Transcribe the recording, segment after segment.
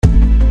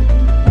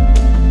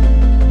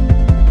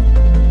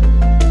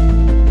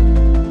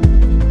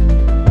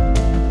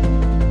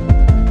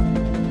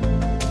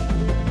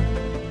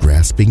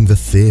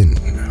thin,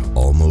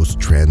 almost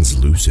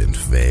translucent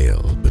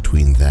veil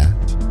between that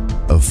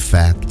of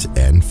fact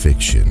and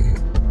fiction,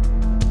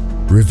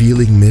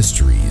 revealing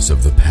mysteries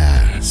of the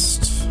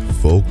past,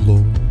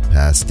 folklore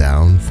passed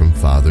down from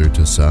father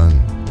to son,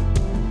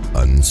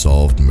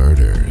 unsolved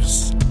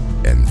murders,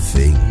 and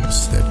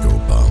things that go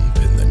bump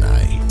in the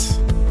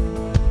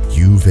night.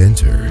 You've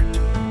entered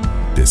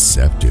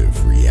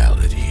Deceptive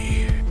Reality.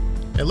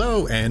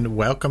 Hello and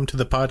welcome to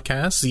the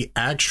podcast, the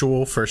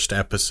actual first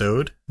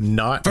episode,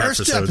 not first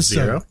episode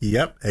 0.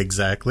 Yep,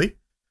 exactly.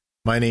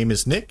 My name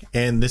is Nick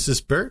and this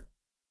is Bert.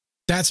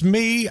 That's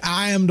me.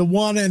 I am the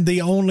one and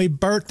the only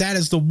Bert. That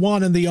is the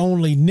one and the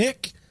only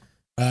Nick.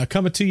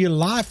 Coming to you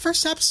live.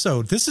 First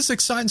episode. This is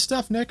exciting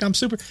stuff, Nick. I'm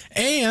super.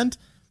 And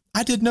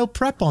I did no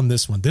prep on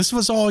this one. This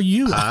was all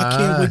you. I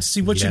can't wait to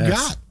see what you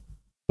got.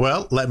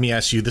 Well, let me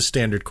ask you the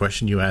standard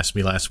question you asked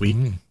me last week.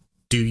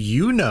 Do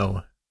you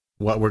know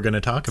what we're going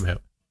to talk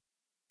about?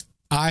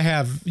 I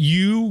have.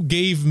 You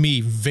gave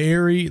me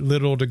very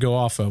little to go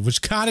off of,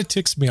 which kind of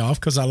ticks me off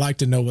because I like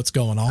to know what's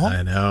going on.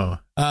 I know.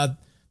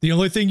 The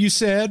only thing you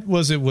said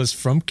was it was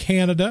from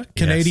Canada,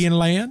 Canadian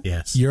land.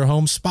 Yes. Your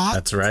home spot.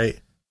 That's right.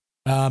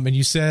 And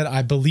you said,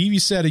 I believe you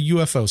said a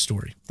UFO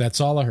story.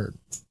 That's all I heard.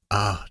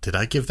 Did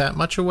I give that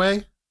much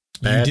away?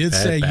 You did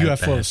say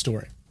UFO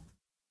story.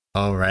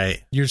 All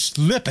right. You're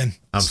slipping.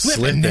 I'm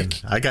slipping.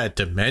 Nick. I got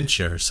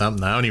dementia or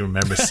something. I don't even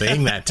remember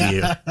saying that to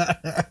you.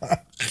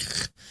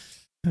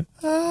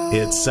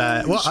 It's,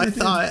 I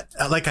thought,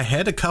 I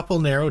had a couple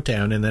narrowed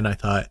down, and then I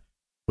thought,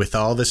 with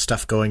all this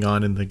stuff going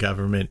on in the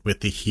government, with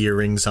the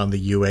hearings on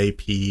the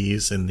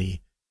UAPs and the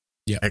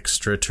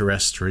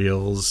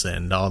extraterrestrials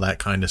and all that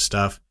kind of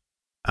stuff,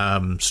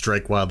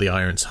 strike while the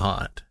iron's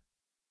hot.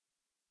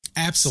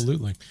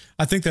 Absolutely.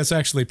 I think that's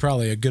actually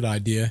probably a good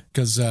idea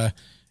because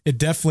it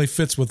definitely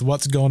fits with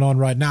what's going on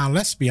right now.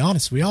 Let's be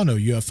honest. We all know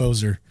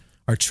UFOs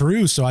are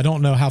true, so I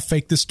don't know how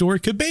fake this story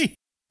could be.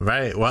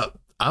 Right. Well,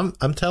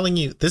 I'm telling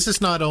you, this is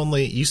not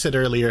only, you said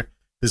earlier,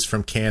 this is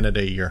from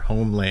Canada, your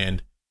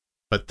homeland,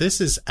 but this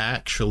is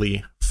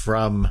actually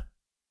from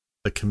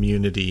the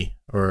community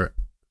or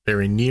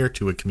very near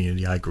to a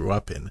community I grew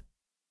up in.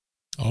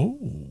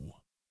 Oh.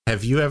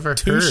 Have you ever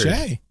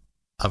heard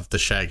of the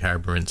Shag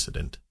Harbour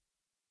incident?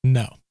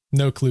 No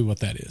clue what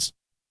that is.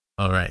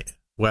 All right.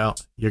 Well,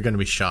 you're going to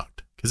be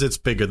shocked because it's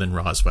bigger than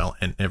Roswell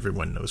and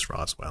everyone knows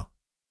Roswell.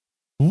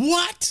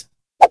 What?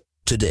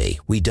 Today,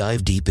 we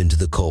dive deep into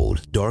the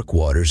cold, dark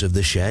waters of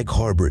the Shag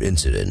Harbour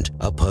incident,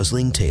 a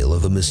puzzling tale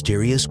of a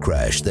mysterious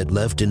crash that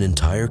left an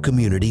entire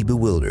community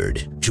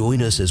bewildered.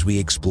 Join us as we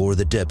explore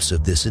the depths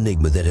of this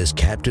enigma that has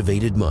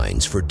captivated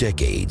minds for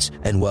decades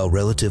and, while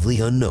relatively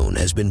unknown,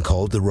 has been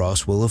called the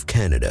Roswell of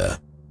Canada.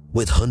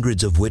 With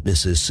hundreds of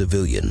witnesses,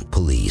 civilian,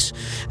 police,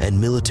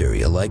 and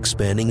military alike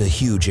spanning a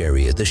huge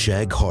area, the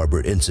Shag Harbour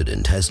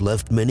incident has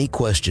left many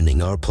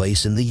questioning our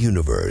place in the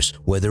universe,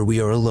 whether we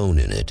are alone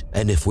in it,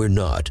 and if we're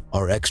not,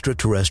 are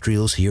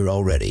extraterrestrials here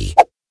already?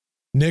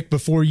 Nick,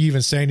 before you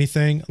even say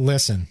anything,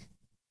 listen.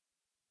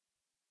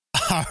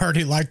 I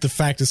already like the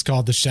fact it's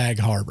called the Shag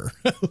Harbour.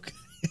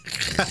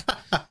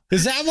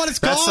 Is that what it's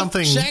called?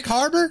 Something, Shag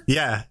Harbour?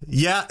 Yeah,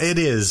 it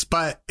is,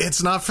 but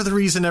it's not for the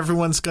reason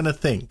everyone's going to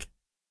think.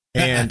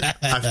 And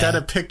I've got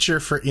a picture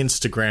for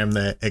Instagram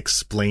that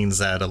explains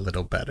that a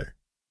little better.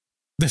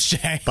 The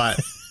shag. But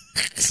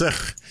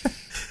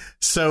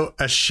so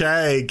a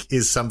shag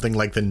is something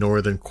like the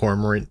northern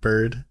cormorant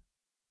bird.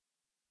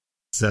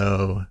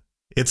 So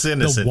it's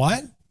innocent. The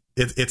what?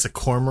 It's a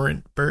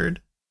cormorant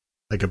bird,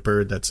 like a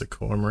bird that's a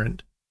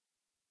cormorant.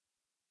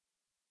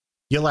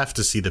 You'll have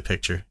to see the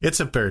picture. It's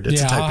a bird.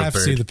 It's a type of bird. I'll have to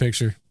see the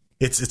picture.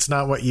 It's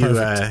not what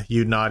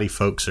you naughty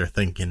folks are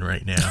thinking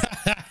right now.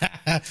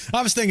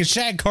 I was thinking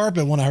shag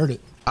carpet when I heard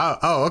it.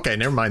 Oh, okay.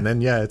 Never mind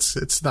then. Yeah,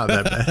 it's not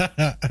that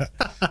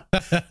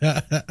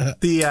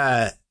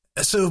bad.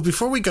 So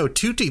before we go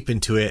too deep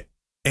into it,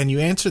 and you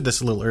answered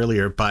this a little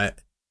earlier, but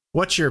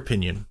what's your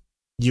opinion?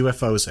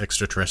 UFOs,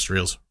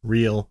 extraterrestrials,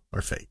 real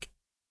or fake?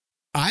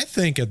 I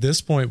think at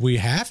this point we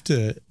have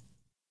to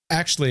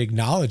actually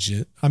acknowledge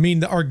it. I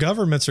mean, our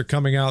governments are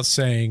coming out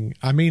saying,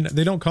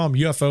 they don't call them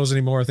UFOs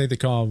anymore. I think they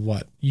call them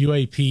what?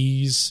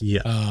 UAPs,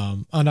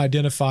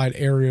 unidentified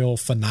aerial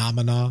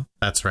phenomena.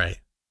 That's right.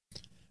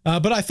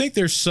 But I think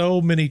there's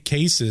so many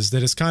cases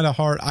that it's kind of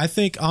hard. I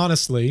think,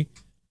 honestly,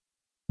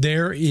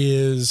 there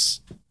is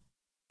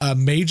a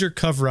major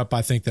cover up,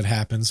 I think, that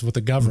happens with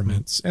the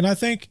governments. And I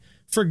think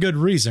for good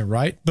reason,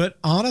 right? But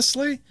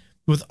honestly,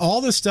 with all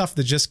the stuff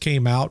that just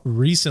came out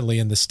recently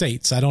in the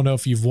States, I don't know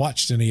if you've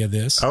watched any of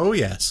this. Oh,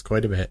 yes,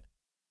 quite a bit.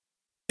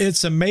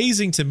 It's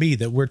amazing to me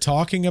that we're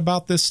talking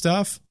about this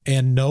stuff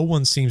and no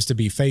one seems to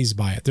be fazed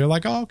by it. They're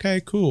like, oh,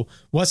 okay, cool.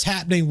 What's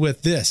happening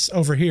with this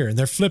over here? And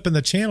they're flipping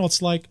the channel.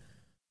 It's like,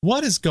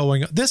 what is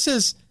going on? This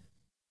is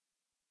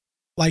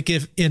like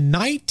if in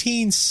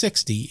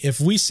 1960,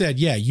 if we said,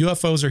 yeah,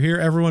 UFOs are here,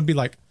 everyone would be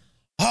like,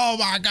 oh,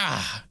 my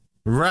God.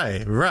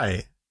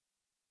 Right.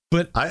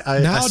 But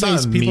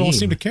nowadays, people don't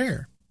seem to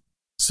care.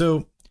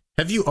 So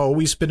have you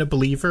always been a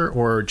believer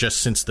or just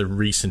since the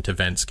recent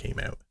events came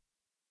out?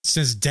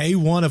 Since day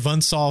one of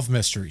Unsolved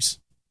Mysteries.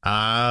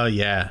 Oh,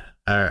 yeah.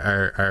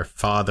 Our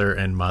father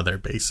and mother,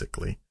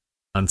 basically.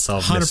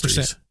 Unsolved 100%.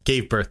 Mysteries.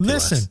 Gave birth to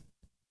us. Listen,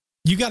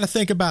 you got to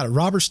think about it.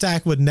 Robert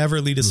Stack would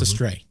never lead us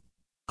astray.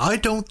 I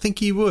don't think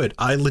he would.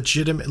 I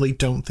legitimately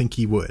don't think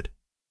he would.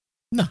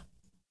 No.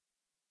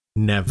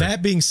 Never.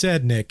 That being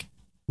said, Nick,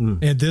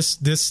 and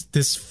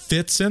this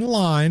fits in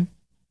line,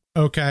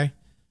 okay?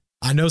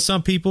 I know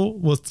some people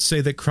will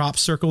say that crop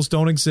circles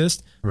don't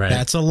exist. Right.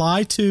 That's a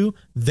lie, too.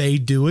 They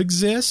do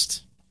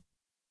exist.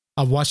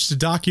 I watched a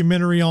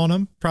documentary on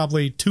them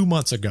probably 2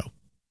 months ago.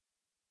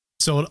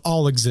 So it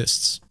all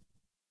exists.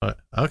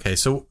 Okay,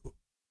 so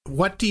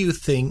what do you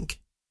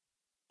think?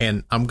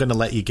 And I'm going to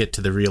let you get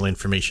to the real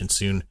information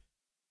soon,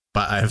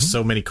 but I have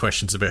so many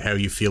questions about how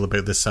you feel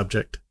about this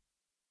subject.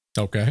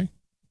 Okay.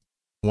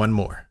 One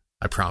more.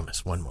 I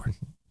promise. One more.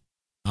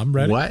 I'm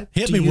ready. What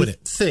Hit do me you with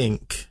it.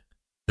 think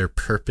their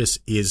purpose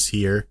is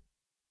here,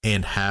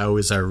 and how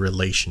is our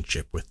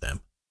relationship with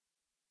them?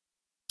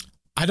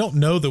 I don't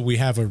know that we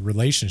have a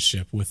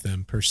relationship with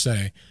them per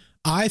se.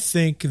 I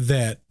think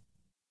that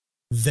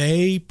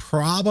they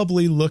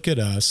probably look at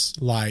us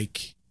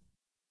like,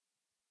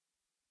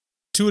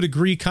 to a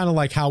degree, kind of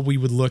like how we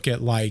would look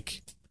at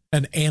like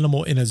an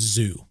animal in a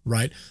zoo,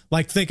 right?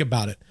 Like, think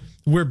about it.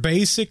 We're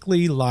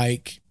basically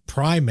like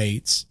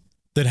primates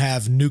that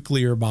have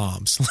nuclear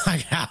bombs.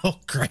 Like, how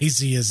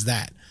crazy is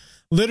that?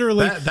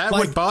 Literally, that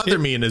like, would bother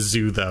me in a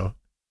zoo, though.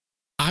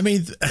 I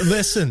mean,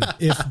 listen,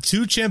 if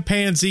two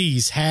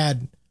chimpanzees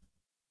had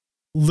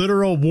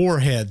literal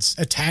warheads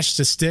attached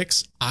to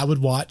sticks, I would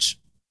watch.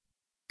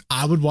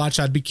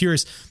 I'd be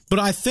curious. But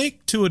I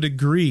think to a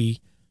degree,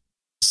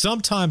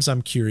 sometimes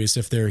I'm curious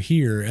if they're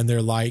here and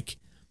they're like,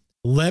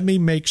 let me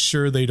make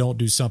sure they don't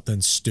do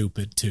something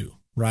stupid too,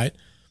 right?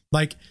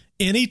 Like,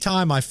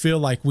 anytime I feel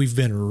like we've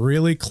been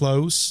really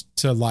close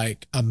to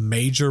like a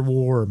major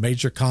war or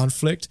major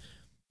conflict,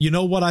 you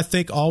know what I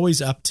think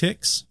always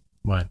upticks?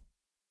 What?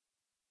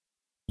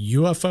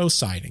 UFO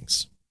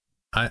sightings.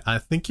 I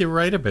think you're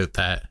right about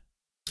that.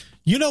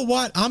 You know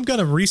what? I'm going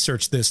to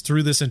research this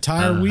through this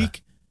entire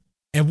week,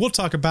 and we'll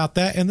talk about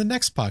that in the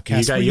next podcast.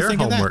 You got your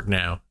homework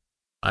now.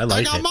 I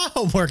got my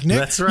homework, Nick.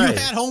 That's right. You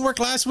had homework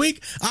last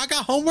week. I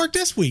got homework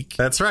this week.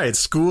 That's right.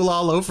 School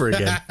all over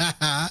again.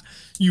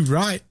 You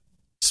right.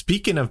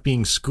 Speaking of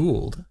being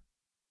schooled,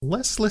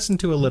 let's listen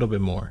to a little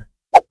bit more.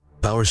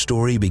 Our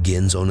story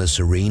begins on a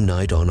serene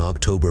night on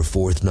October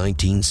 4th,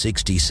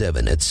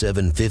 1967 at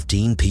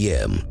 7:15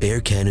 p.m. Air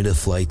Canada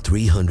Flight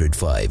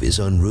 305 is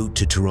en route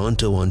to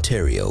Toronto,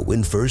 Ontario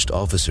when First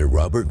Officer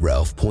Robert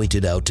Ralph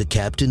pointed out to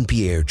Captain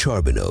Pierre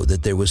Charbonneau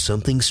that there was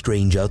something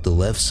strange out the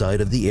left side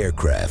of the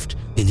aircraft.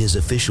 In his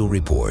official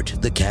report,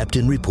 the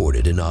captain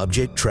reported an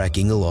object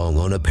tracking along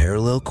on a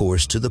parallel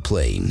course to the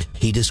plane.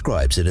 He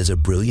describes it as a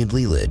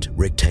brilliantly lit,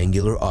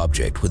 rectangular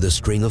object with a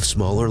string of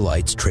smaller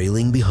lights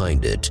trailing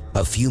behind it.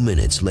 A few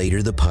minutes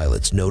later, the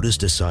pilots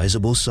noticed a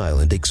sizable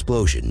silent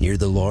explosion near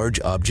the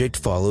large object,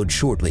 followed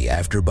shortly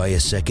after by a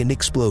second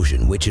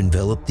explosion which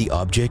enveloped the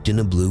object in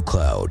a blue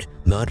cloud.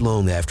 Not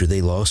long after, they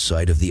lost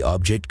sight of the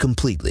object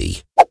completely.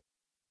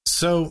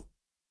 So,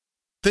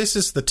 this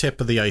is the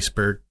tip of the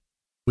iceberg.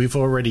 We've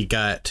already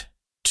got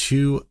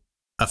 2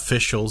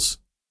 officials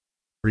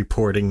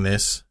reporting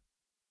this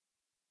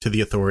to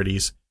the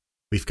authorities.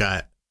 We've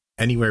got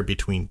anywhere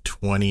between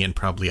 20 and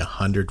probably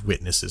 100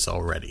 witnesses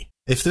already.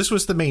 If this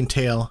was the main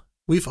tale,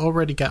 we've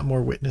already got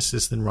more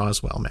witnesses than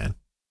Roswell, man.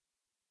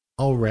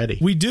 Already.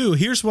 We do.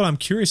 Here's what I'm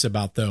curious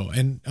about, though,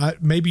 and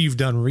maybe you've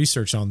done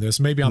research on this.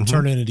 Maybe I'm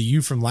turning it to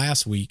you from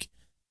last week.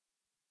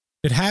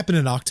 It happened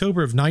in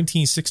October of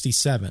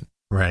 1967.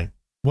 Right.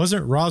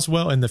 Wasn't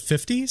Roswell in the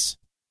 50s?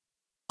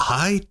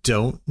 I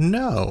don't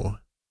know.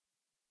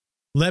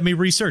 Let me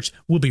research.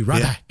 We'll be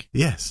right back.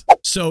 Yes.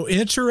 So,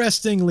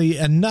 interestingly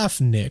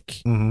enough,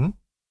 Nick,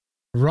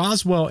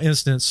 Roswell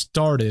incident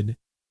started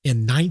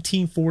in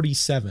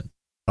 1947.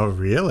 Oh,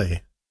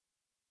 really?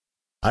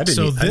 I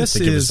didn't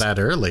think it was that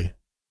early.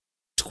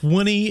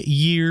 20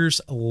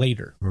 years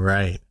later.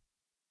 Right.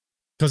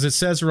 Because it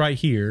says right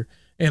here,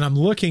 and I'm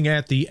looking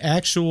at the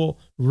actual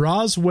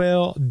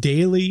Roswell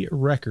Daily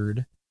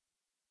Record.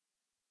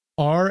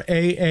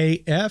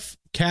 RAAF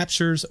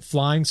captures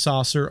flying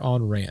saucer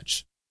on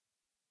ranch.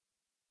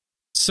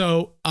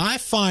 So I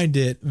find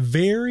it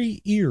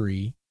very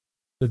eerie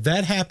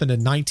that happened in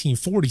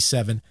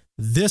 1947.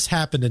 This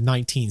happened in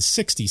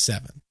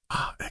 1967.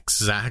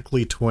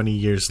 Exactly 20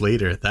 years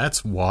later.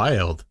 That's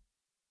wild.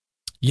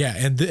 Yeah,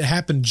 and it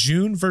happened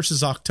June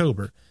versus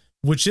October,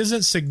 which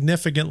isn't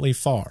significantly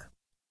far.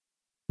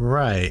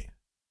 Right.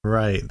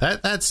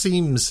 That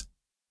seems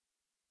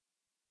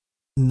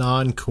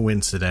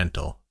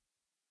non-coincidental.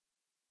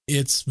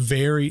 It's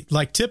very,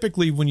 like,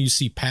 typically when you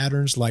see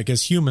patterns, like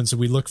as humans,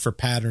 we look for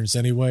patterns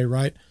anyway,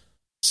 right?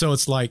 So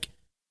it's like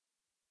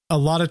a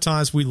lot of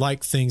times we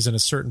like things in a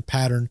certain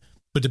pattern,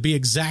 but to be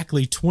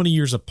exactly 20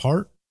 years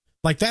apart,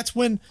 like that's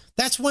when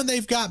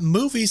they've got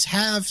movies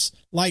have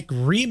like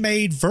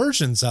remade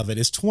versions of it.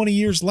 It's 20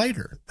 years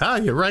later. Ah,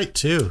 you're right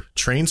too.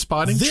 Train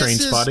spotting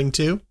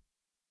too.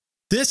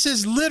 This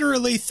is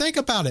literally, think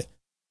about it.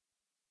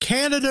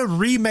 Canada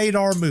remade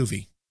our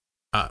movie.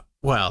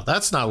 Well,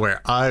 that's not where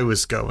I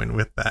was going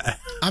with that.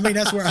 I mean,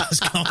 that's where I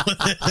was going with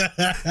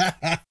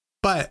it.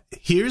 But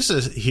here's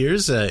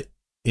a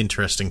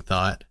interesting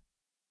thought.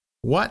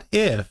 What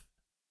if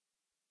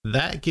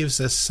that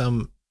gives us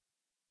some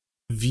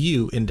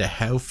view into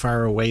how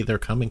far away they're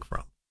coming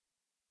from?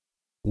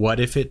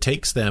 What if it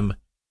takes them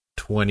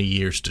 20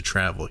 years to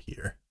travel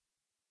here?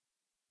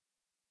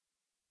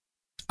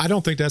 I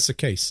don't think that's the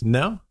case.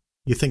 No?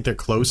 You think they're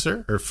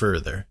closer or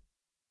further?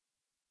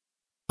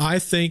 I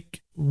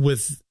think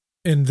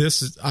and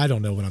this is, I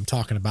don't know what I'm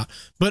talking about,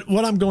 but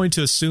what I'm going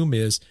to assume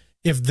is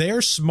if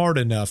they're smart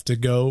enough to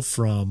go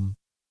from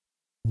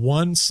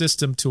one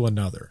system to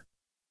another,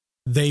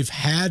 they've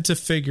had to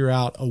figure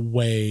out a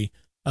way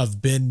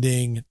of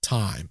bending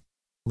time,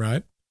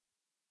 right?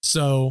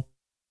 So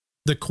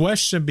the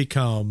question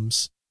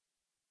becomes,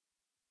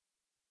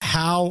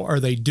 how are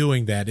they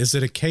doing that? Is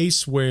it a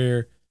case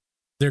where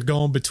they're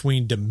going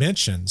between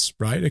dimensions,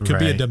 right? It could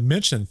be a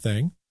dimension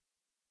thing,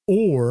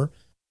 or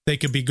they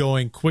could be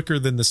going quicker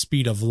than the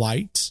speed of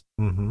light.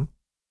 Mm-hmm.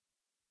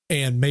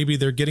 And maybe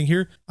they're getting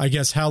here. I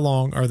guess how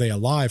long are they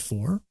alive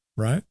for,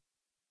 right?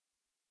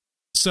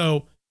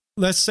 So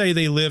let's say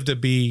they live to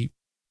be,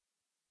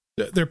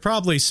 they're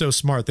probably so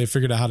smart they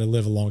figured out how to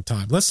live a long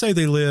time. Let's say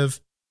they live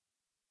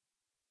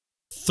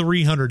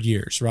 300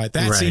 years, right?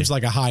 That seems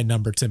like a high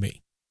number to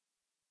me.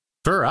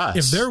 For us,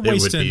 if they're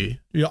wasting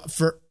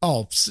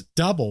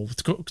double,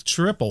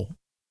 triple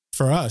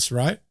for us,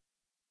 right?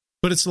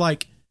 But it's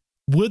like,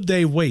 would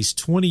they waste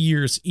 20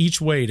 years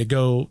each way to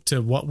go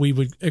to what we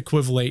would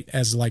equivalent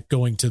as like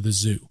going to the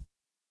zoo?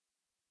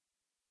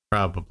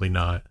 Probably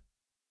not.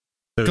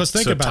 Because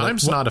think about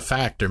time's not a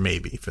factor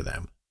maybe for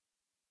them.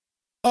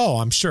 Oh,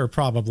 I'm sure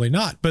probably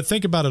not. But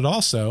think about it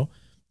also.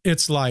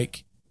 It's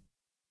like,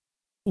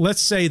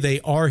 let's say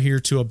they are here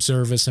to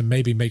observe us and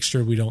maybe make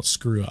sure we don't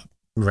screw up.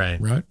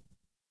 Right. Right.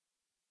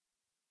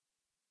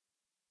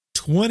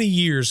 20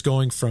 years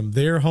going from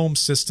their home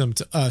system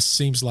to us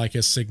seems like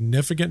a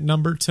significant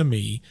number to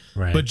me.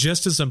 Right. But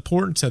just as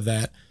important to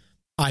that,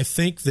 I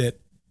think that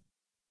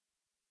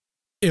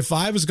if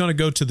I was going to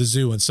go to the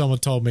zoo and someone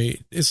told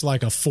me it's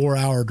like a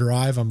 4-hour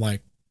drive, I'm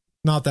like,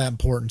 not that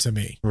important to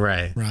me.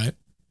 Right. Right.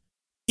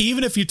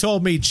 Even if you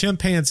told me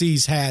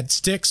chimpanzees had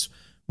sticks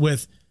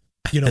with,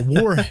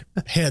 war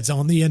heads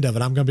on the end of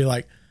it, I'm going to be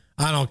like,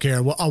 I don't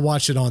care. Well, I'll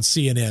watch it on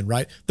CNN,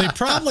 right? They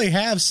probably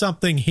have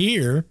something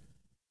here,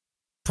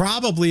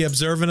 probably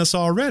observing us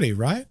already,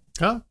 right?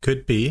 Oh,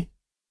 could be.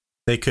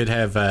 They could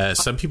have,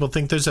 some people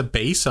think there's a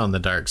base on the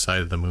dark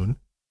side of the moon.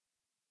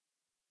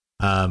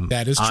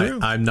 That is true.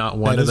 I'm not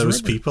one of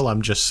those people.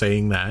 I'm just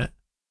saying that.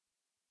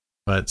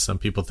 But some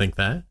people think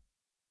that.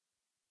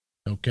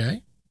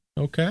 Okay.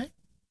 Okay.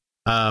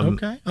 I'll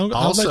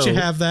let you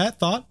have that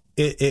thought.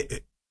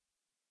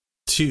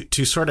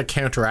 To sort of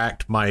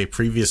counteract my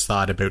previous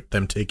thought about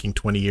them taking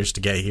 20 years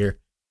to get here,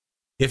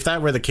 if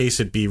that were the case,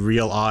 it'd be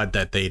real odd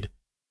that they'd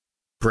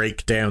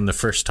break down the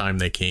first time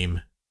they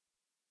came,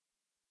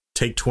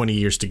 take 20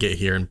 years to get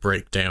here, and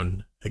break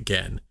down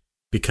again.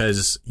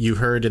 Because you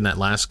heard in that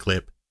last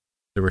clip,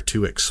 there were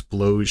 2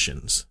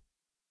 explosions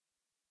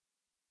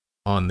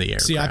on the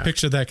aircraft. See, I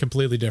pictured that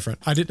completely different.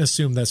 I didn't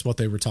assume that's what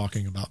they were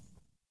talking about.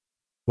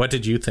 What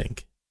did you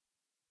think?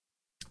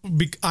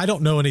 I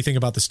don't know anything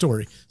about the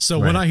story. So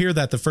when I hear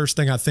that, the first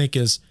thing I think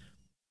is,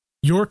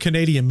 your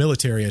Canadian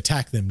military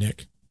attacked them,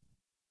 Nick.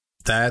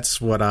 That's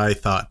what I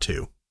thought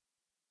too.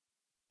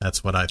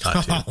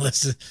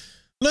 Listen,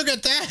 look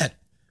at that.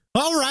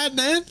 All right,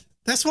 man.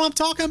 That's what I'm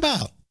talking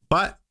about.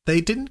 But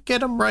they didn't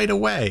get them right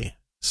away.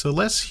 So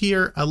let's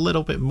hear a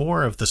little bit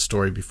more of the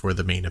story before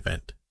the main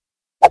event.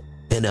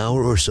 An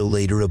hour or so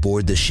later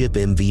aboard the ship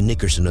MV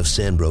Nickerson of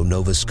Sambro,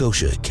 Nova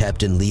Scotia,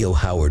 Captain Leo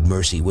Howard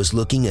Mercy was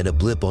looking at a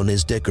blip on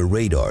his Decker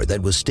radar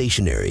that was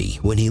stationary.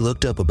 When he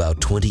looked up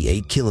about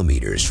 28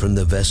 kilometers from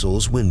the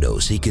vessel's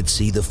windows, he could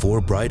see the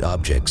 4 bright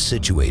objects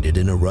situated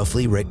in a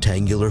roughly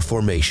rectangular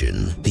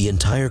formation. The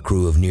entire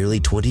crew of nearly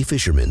 20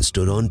 fishermen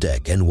stood on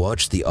deck and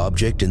watched the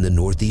object in the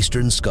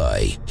northeastern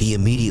sky. He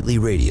immediately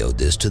radioed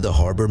this to the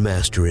harbor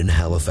master in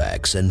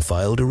Halifax and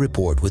filed a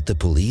report with the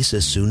police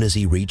as soon as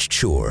he reached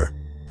shore.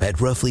 At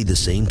roughly the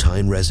same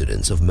time,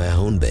 residents of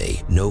Mahone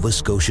Bay, Nova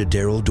Scotia,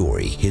 Daryl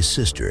Dory, his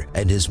sister,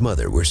 and his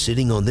mother were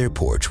sitting on their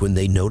porch when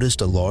they noticed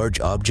a large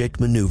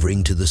object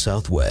maneuvering to the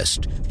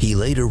southwest. He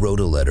later wrote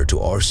a letter to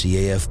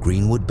RCAF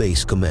Greenwood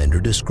Base commander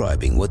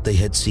describing what they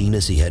had seen,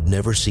 as he had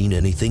never seen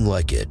anything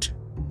like it.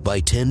 By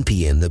 10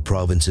 p.m., the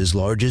province's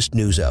largest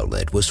news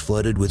outlet was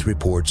flooded with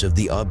reports of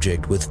the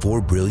object with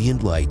 4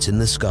 brilliant lights in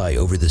the sky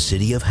over the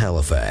city of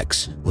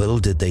Halifax. Little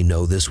did they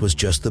know this was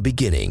just the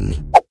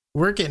beginning.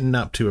 We're getting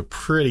up to a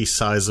pretty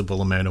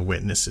sizable amount of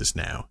witnesses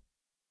now.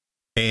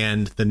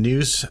 And the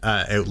news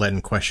outlet in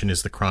question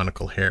is the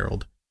Chronicle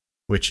Herald,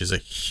 which is a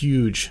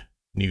huge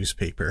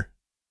newspaper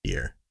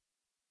here.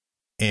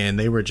 And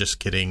they were just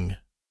getting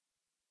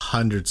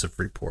hundreds of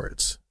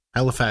reports.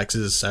 Halifax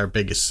is our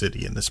biggest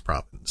city in this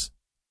province.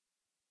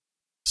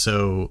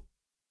 So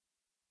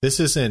this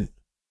isn't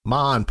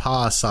Ma and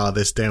Pa saw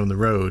this down the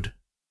road.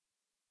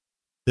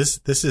 This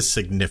is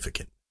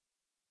significant.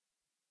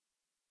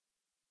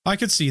 I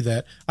could see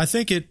that. I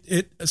think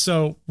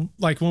so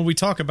like when we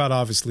talk about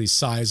obviously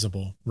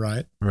sizable,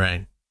 right?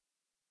 Right.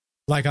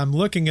 Like I'm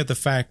looking at the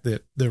fact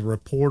that the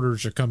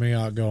reporters are coming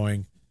out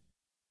going,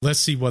 let's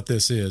see what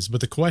this is.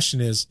 But the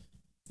question is,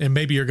 and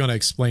maybe you're going to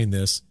explain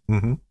this.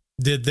 Mm-hmm.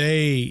 Did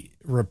they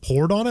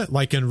report on it?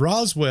 Like in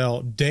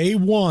Roswell, day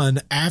one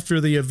after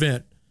the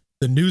event,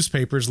 the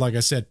newspapers, like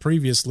I said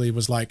previously,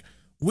 was like,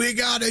 we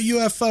got a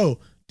UFO.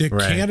 Did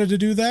Canada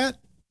do that?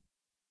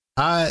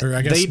 Or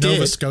I guess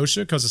Nova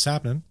Scotia, because it's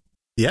happening.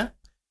 Yeah.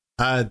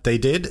 They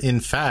did. In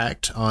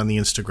fact, on the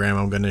Instagram,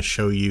 I'm going to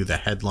show you the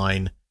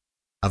headline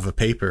of a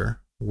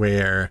paper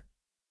where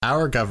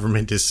our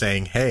government is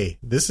saying, hey,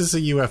 this is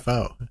a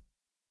UFO.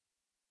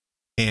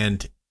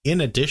 And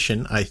in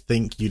addition, I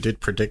think you did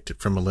predict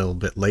it from a little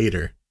bit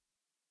later.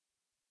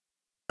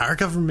 Our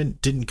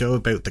government didn't go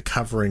about the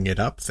covering it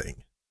up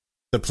thing.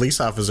 The police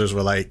officers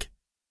were like,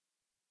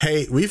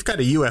 hey, we've got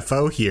a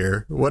UFO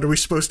here. What are we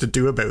supposed to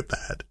do about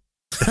that?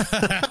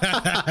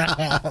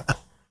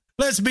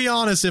 Let's be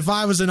honest. If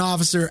I was an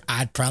officer,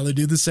 I'd probably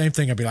do the same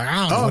thing. I'd be like, I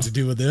don't know what to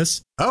do with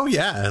this. Oh,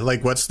 yeah.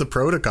 Like, what's the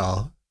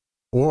protocol?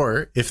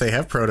 Or if they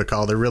have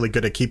protocol, they're really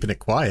good at keeping it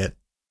quiet.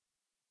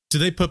 Do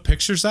they put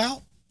pictures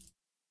out?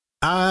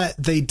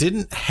 They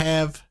didn't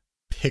have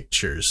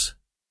pictures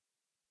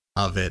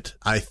of it.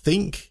 I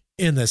think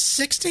in the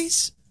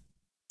 60s?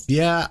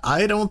 Yeah,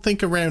 I don't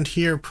think around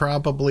here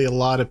probably a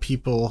lot of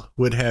people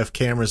would have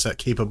cameras that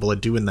capable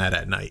of doing that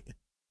at night.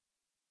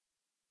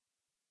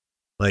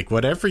 Like,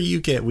 whatever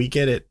you get, we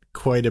get it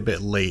quite a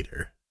bit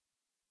later.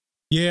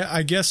 Yeah,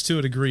 I guess to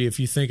a degree, if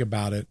you think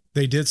about it.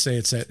 They did say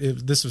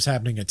this was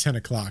happening at 10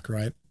 o'clock,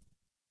 right?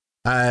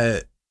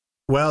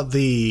 Well,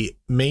 the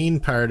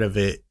main part of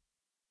it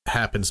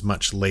happens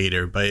much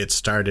later, but it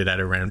started at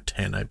around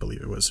 10, I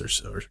believe it was,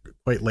 or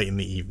quite late in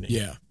the evening.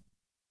 Yeah.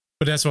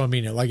 But that's what I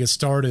mean. Like, it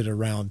started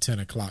around 10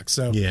 o'clock.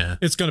 So yeah,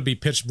 it's going to be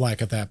pitch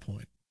black at that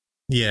point.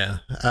 Yeah.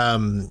 I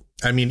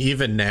mean,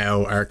 even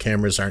now, our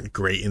cameras aren't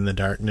great in the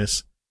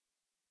darkness.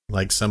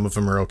 Like, some of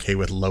them are okay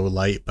with low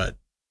light, but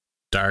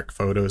dark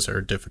photos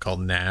are difficult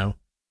now.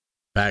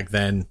 Back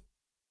then,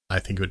 I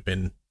think it would have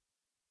been,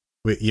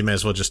 you may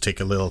as well just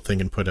take a little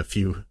thing and put a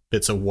few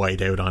bits of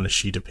white out on a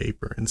sheet of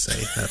paper and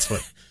say,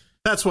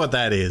 that's what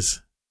that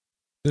is.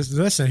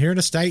 Listen, here in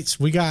the States,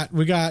 we got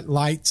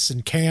lights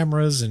and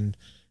cameras, and,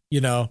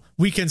 you know,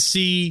 we can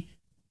see,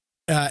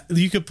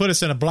 you could put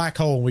us in a black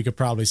hole and we could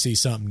probably see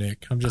something,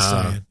 Nick. I'm just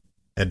saying.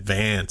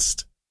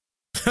 Advanced.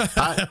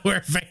 We're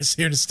advanced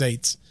here in the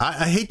States.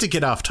 I hate to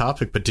get off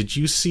topic, but did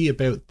you see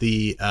about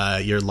the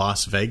your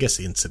Las Vegas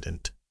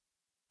incident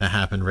that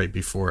happened right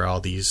before all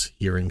these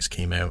hearings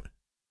came out?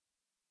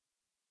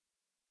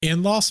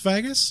 In Las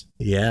Vegas?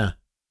 Yeah.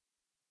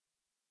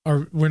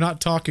 Or we're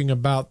not talking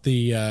about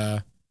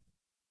the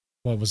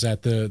what was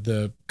that,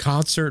 the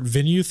concert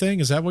venue thing?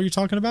 Is that what you're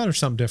talking about, or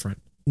something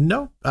different?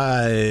 No.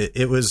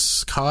 It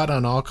was caught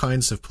on all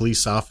kinds of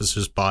police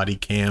officers' body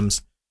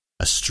cams.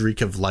 A streak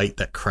of light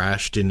that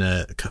crashed in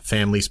a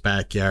family's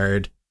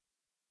backyard.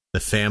 The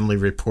family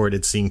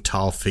reported seeing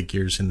tall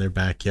figures in their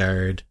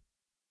backyard.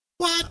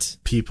 What?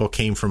 People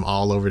came from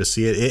all over to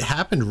see it. It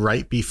happened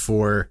right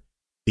before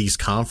these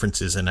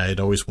conferences, and I had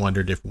always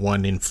wondered if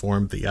one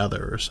informed the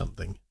other or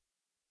something.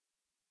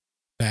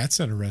 That's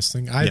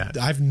interesting.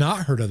 I've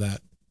not heard of that.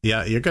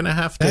 Yeah, you're going to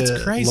have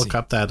to look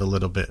up that a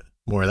little bit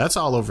more. That's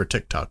all over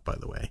TikTok, by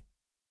the way.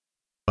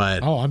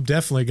 But I'm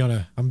definitely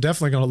gonna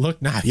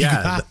look now.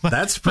 Yeah,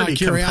 that's pretty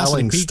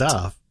compelling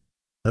stuff.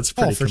 That's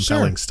pretty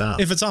compelling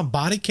stuff. If it's on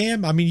body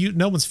cam, I mean,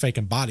 no one's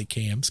faking body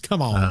cams.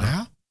 Come on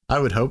now. I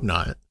would hope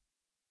not.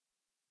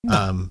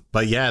 No.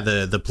 But yeah,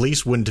 the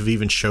police wouldn't have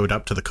even showed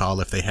up to the call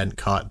if they hadn't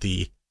caught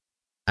the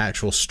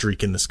actual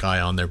streak in the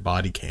sky on their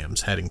body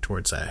cams heading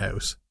towards that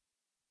house.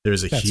 There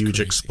was a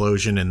huge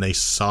explosion, and they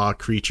saw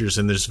creatures,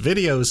 and there's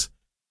videos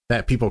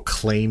that people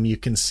claim you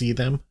can see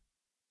them,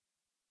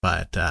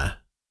 but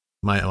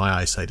my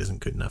eyesight isn't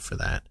good enough for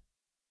that.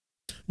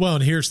 Well,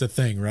 and here's the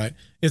thing, right?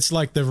 It's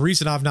like the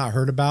reason I've not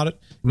heard about it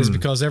is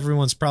because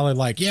everyone's probably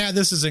like, yeah,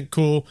 this isn't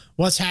cool.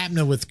 What's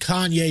happening with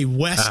Kanye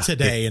West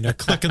today? And they're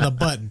clicking the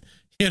button.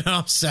 You know what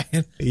I'm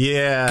saying?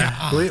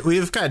 Yeah.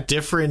 We've got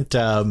different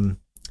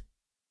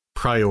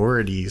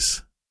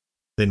priorities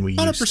than we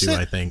used 100%. to,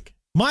 I think.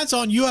 Mine's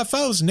on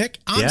UFOs, Nick.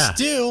 I'm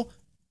still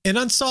in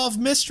unsolved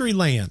mystery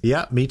land.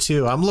 Yeah, me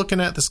too. I'm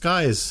looking at the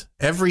skies.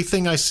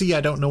 Everything I see,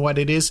 I don't know what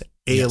it is.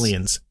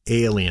 Aliens.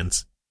 Yes.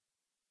 Aliens.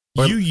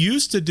 You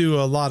used to do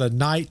a lot of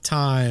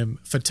nighttime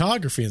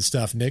photography and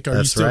stuff, Nick. Are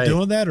you still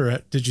doing that, or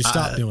did you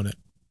stop doing it?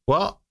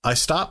 Well, I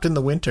stopped in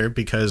the winter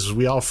because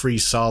we all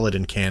freeze solid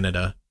in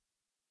Canada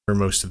for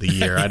most of the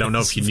year. I don't know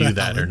if you knew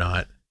that or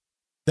not.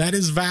 That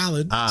is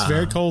valid. It's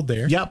very cold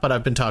there. Yeah, but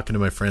I've been talking to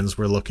my friends.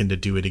 We're looking to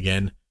do it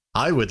again.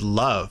 I would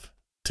love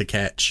to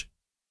catch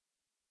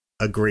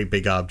a great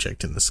big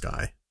object in the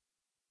sky.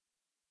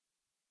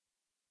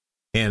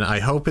 and I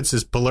hope it's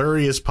as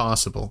blurry as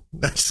possible.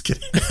 I'm just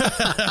kidding.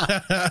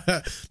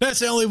 That's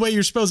the only way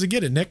you're supposed to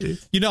get it, Nick.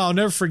 You know, I'll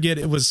never forget.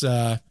 It was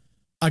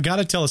I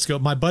got a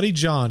telescope. My buddy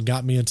John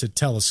got me into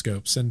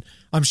telescopes, and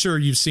I'm sure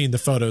you've seen the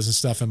photos and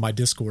stuff in my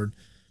Discord.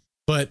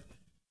 But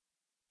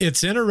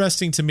it's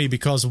interesting to me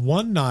because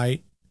one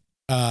night,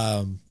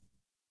 my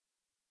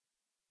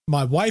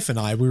wife and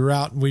I, we were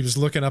out and we was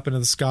looking up into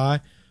the sky,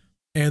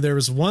 and there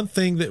was one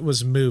thing that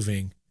was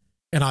moving,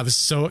 and I was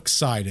so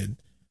excited.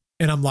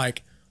 And I'm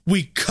like,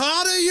 we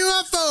caught a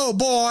UFO,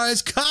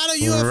 boys! Caught a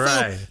UFO!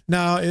 Right.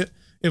 No,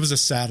 it was a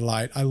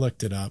satellite. I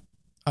looked it up.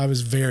 I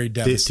was very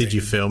devastated. Did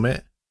you film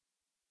it?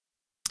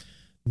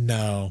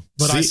 No,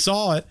 but I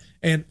saw it,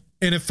 and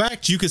in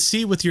fact, you could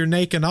see with your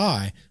naked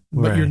eye,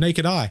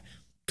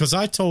 because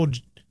I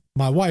told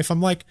my wife,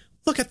 I'm like,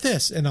 look at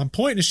this, and I'm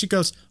pointing, and she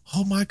goes,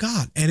 oh my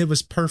God, and it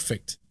was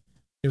perfect.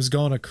 It was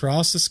going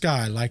across the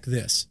sky like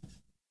this,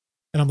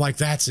 and I'm like,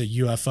 that's a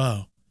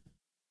UFO.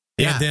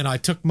 Yeah. And then I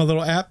took my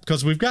little app,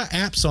 because we've got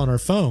apps on our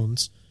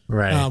phones,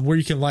 right, where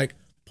you can like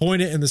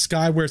point it in the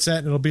sky where it's at,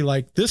 and it'll be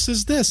like, this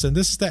is this, and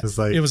this is that.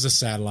 Like, it was a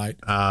satellite.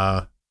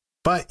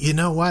 But you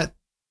know what?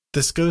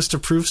 This goes to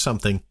prove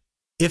something.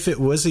 If it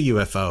was a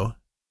UFO,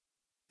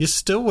 you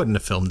still wouldn't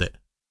have filmed it.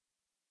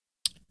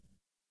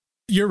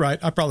 You're right.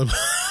 I probably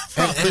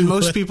and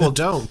most people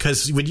don't,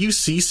 because when you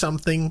see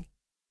something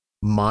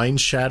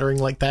mind-shattering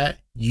like that,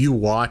 you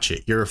watch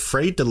it. You're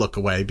afraid to look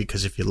away,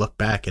 because if you look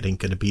back, it ain't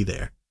going to be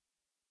there.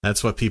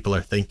 That's what people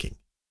are thinking.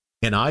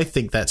 And I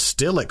think that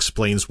still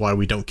explains why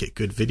we don't get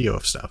good video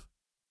of stuff.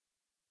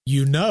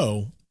 You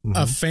know,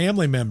 a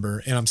family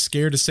member, and I'm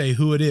scared to say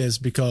who it is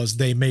because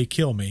they may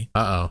kill me.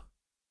 Uh-oh.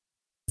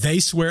 They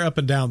swear up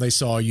and down they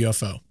saw a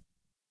UFO.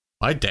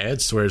 My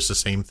dad swears the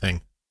same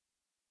thing.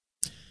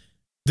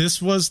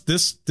 This,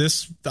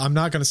 I'm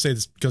not going to say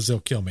this because they'll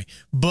kill me,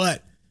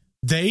 but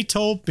they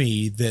told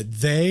me that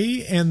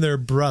they and their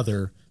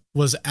brother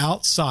was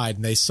outside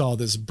and they saw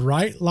this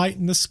bright light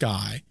in the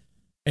sky,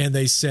 and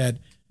they said,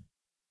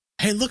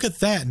 hey, look at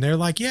that. And they're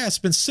like, yeah, it's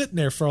been sitting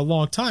there for a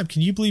long time.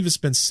 Can you believe it's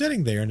been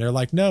sitting there? And they're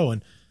like, no.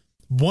 And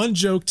one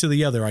joke to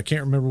the other, I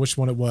can't remember which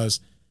one it was.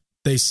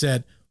 They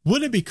said,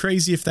 wouldn't it be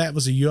crazy if that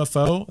was a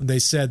UFO? And they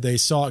said they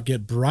saw it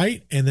get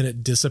bright and then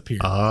it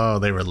disappeared. Oh,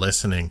 they were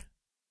listening.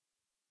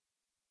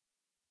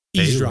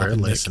 They were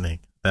listening.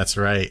 Nick. That's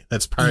right.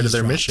 That's part of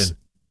their mission.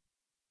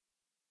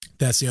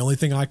 That's the only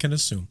thing I can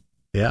assume.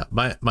 Yeah.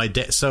 My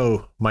dad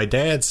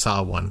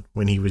saw one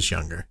when he was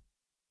younger,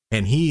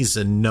 and he's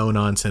a no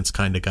nonsense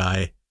kind of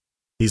guy.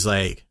 He's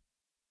like,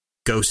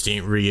 ghosts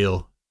ain't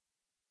real.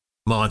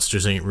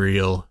 Monsters ain't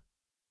real.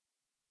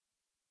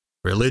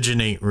 Religion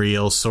ain't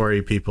real.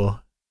 Sorry, people.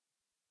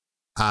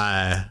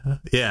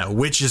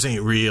 Witches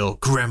ain't real.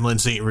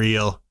 Gremlins ain't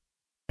real.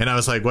 And I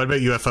was like, what about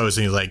UFOs?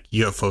 And he's like,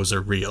 UFOs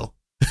are real.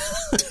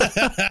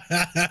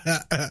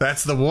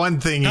 That's the one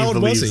thing he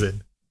believes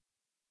in.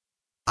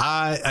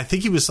 I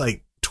think he was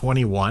like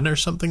 21 or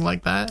something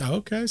like that.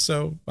 Okay,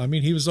 so I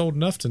mean, he was old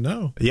enough to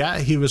know. Yeah,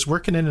 he was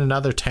working in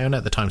another town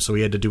at the time, so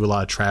he had to do a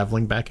lot of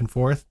traveling back and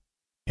forth.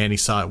 And he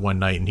saw it one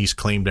night, and he's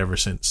claimed ever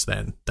since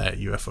then that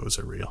UFOs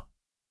are real.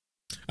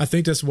 I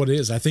think that's what it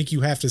is. I think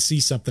you have to see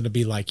something to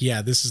be like,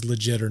 yeah, this is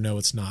legit, or no,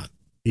 it's not.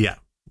 Yeah.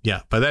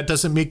 But that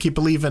doesn't make you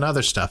believe in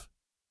other stuff,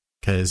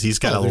 because he's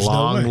got a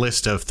long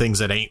list of things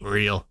that ain't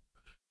real.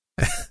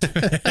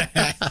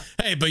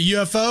 Hey, but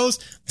UFOs,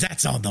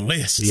 that's on the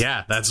list.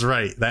 Yeah, that's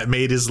right. That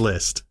made his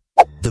list.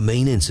 The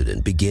main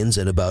incident begins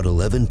at about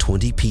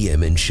 11:20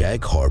 p.m. in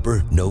Shag,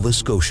 Harbour, Nova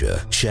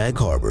Scotia. Shag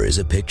Harbour is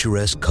a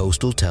picturesque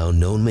coastal town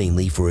known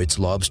mainly for its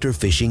lobster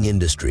fishing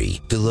industry.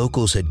 The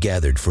locals had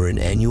gathered for an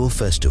annual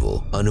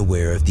festival,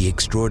 unaware of the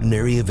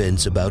extraordinary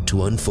events about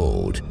to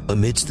unfold.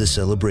 Amidst the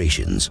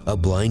celebrations, a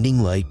blinding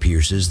light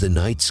pierces the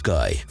night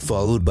sky,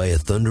 followed by a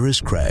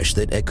thunderous crash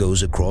that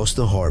echoes across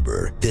the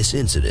harbour. This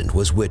incident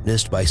was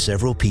witnessed by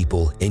several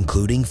people,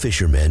 including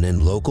fishermen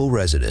and local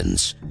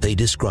residents. They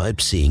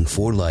described seeing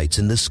 4 lights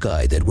in the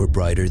sky that were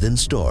brighter than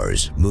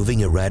stars,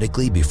 moving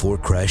erratically before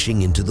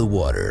crashing into the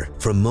water.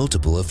 From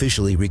multiple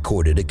officially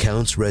recorded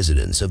accounts,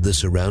 residents of the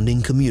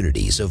surrounding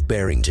communities of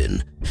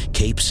Barrington,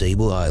 Cape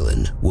Sable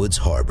Island, Woods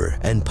Harbour,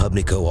 and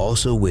Pubnico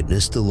also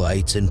witnessed the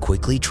lights and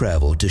quickly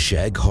traveled to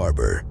Shag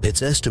Harbour.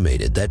 It's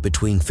estimated that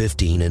between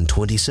 15 and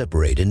 20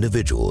 separate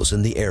individuals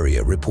in the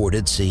area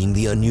reported seeing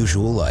the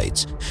unusual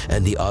lights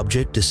and the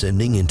object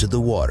descending into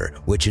the water,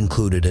 which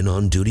included an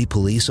on-duty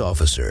police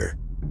officer.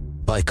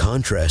 By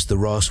contrast, the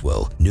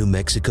Roswell, New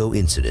Mexico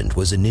incident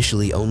was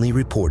initially only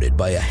reported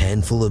by a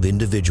handful of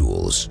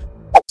individuals.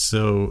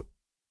 So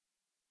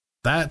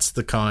that's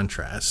the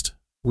contrast.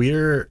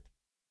 We're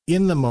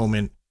in the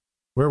moment.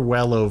 We're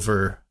well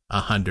over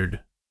 100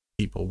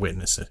 people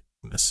witnessing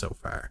this so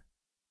far.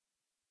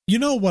 You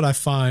know what I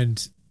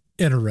find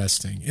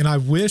interesting, and I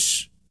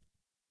wish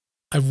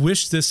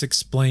this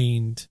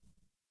explained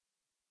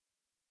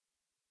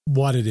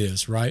what it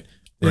is, right?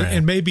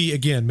 And maybe,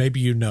 again, maybe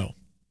you know.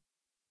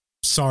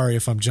 Sorry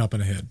if I'm jumping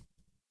ahead.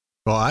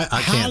 Well,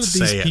 I can't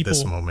say at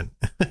this moment.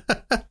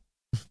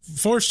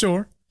 For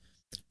sure.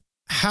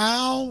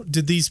 how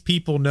did these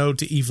people know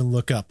to even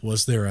look up?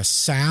 Was there a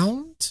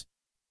sound?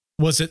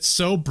 Was it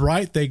so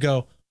bright they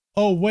go,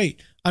 oh, wait.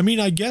 I mean,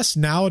 I guess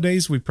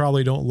nowadays we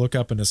probably don't look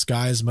up in the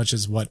sky as much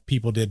as what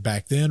people did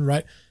back then,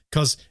 right?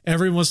 Because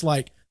everyone's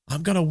like,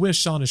 I'm going to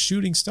wish on a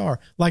shooting star.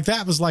 Like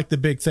that was like the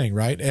big thing,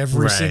 right?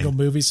 Every single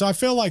movie. So I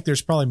feel like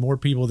there's probably more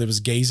people that was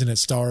gazing at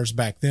stars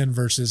back then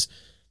versus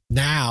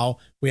now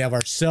we have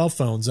our cell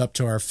phones up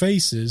to our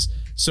faces.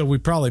 So we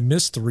probably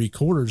missed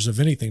 3/4 of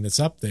anything that's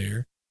up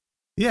there.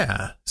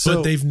 Yeah. So,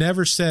 but they've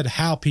never said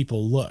how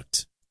people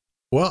looked.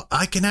 Well,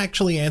 I can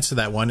actually answer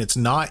that one. It's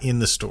not in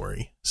the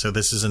story, so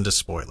this isn't a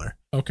spoiler.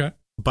 Okay.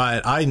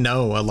 But I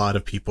know a lot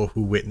of people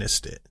who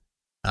witnessed it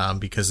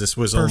because this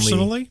was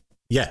personally?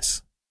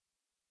 Yes.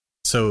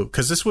 So,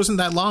 because this wasn't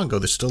that long ago,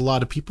 there's still a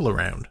lot of people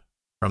around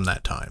from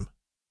that time.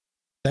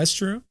 That's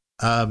true.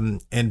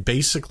 And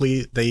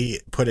basically, they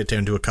put it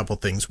down to a couple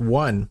things.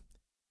 One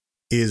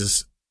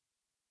is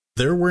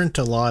there weren't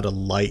a lot of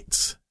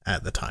lights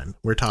at the time.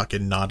 We're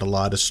talking not a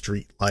lot of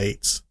street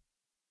lights.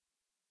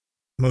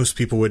 Most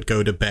people would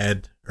go to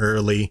bed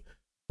early.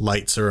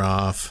 Lights are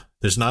off.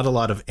 There's not a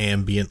lot of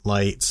ambient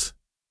lights.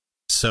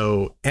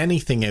 So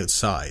anything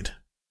outside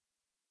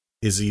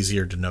is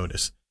easier to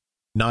notice.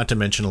 Not to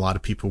mention a lot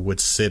of people would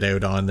sit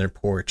out on their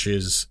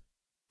porches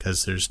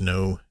because there's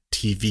no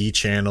TV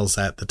channels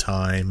at the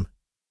time.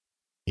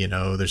 You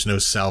know, there's no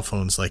cell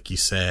phones, like you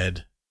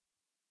said.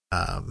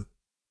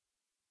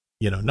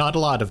 You know, not a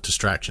lot of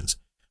distractions.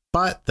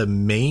 But the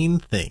main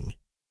thing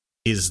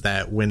is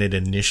that when it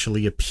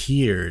initially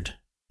appeared,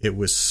 it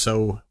was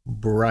so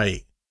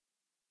bright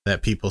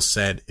that people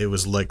said it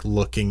was like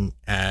looking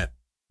at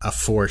a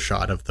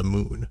foreshot of the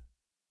moon.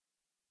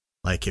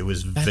 Like it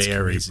was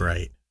very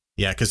bright.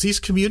 Yeah, because these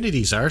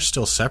communities are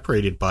still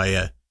separated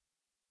by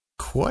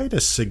quite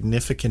a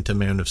significant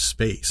amount of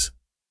space.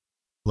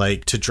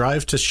 Like to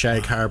drive to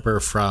Shag Harbour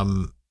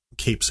from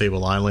Cape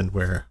Sable Island,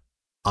 where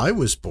I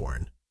was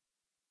born,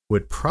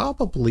 would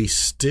probably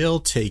still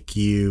take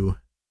you,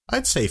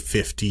 I'd say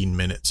 15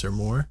 minutes or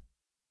more.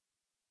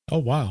 Oh,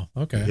 wow.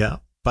 Okay. Yeah.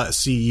 But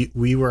see,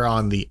 we were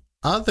on the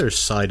other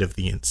side of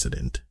the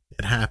incident.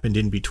 It happened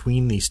in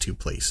between these two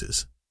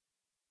places.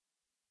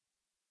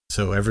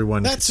 So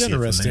everyone That's could see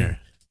interesting. it from there.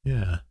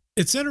 Yeah.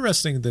 It's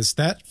interesting that's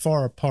that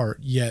far apart,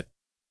 yet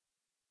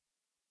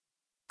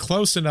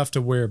close enough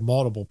to where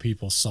multiple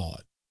people saw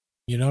it.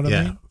 You know what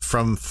I mean?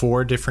 From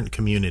 4 different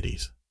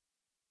communities.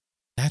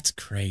 That's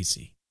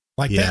crazy.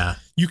 Like that,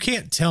 you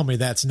can't tell me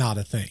that's not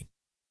a thing.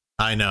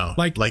 I know.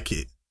 What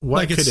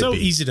it's could so it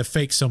be? easy to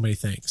fake so many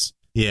things.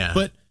 Yeah.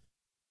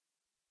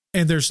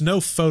 And there's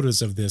no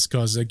photos of this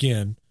because,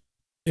 again,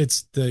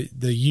 it's the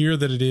year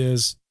that it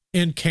is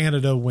in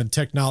Canada when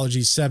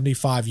technology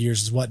 75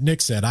 years is what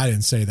Nick said. I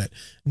didn't say that.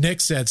 Nick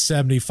said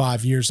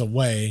 75 years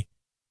away.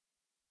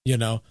 You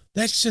know,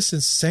 that's just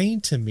insane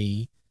to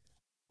me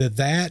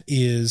that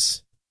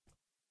is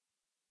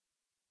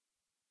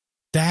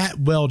that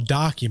well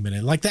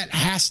documented. Like that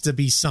has to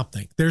be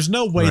something. There's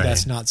no way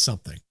that's not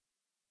something.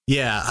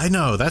 Yeah, I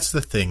know. That's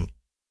the thing.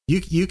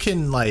 You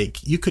can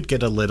you could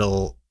get a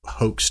little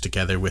hoax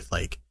together with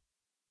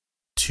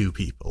 2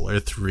 people or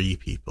 3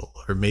 people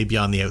or maybe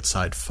on the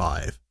outside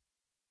 5.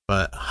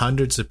 But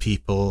hundreds of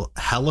people.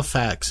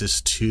 Halifax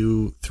is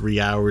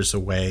 2-3 hours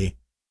away,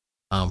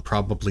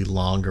 probably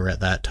longer at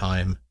that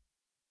time.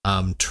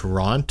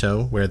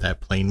 Toronto, where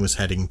that plane was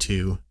heading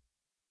to,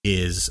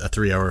 is a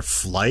 3-hour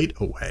flight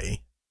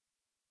away.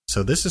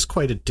 So this is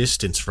quite a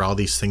distance for all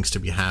these things to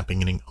be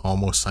happening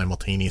almost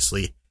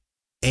simultaneously.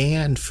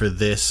 And for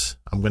this,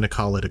 I'm going to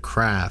call it a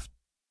craft,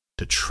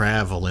 to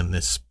travel in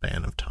this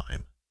span of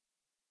time.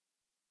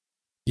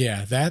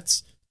 Yeah,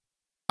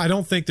 I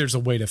don't think there's a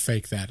way to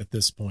fake that at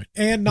this point.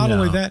 And not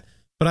only that,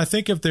 but I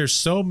think if there's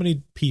so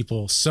many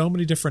people, so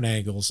many different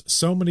angles,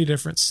 so many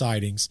different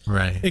sightings,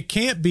 it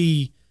can't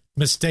be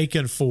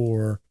mistaken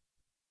for,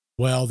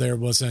 well, there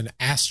was an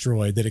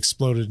asteroid that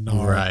exploded in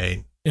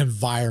our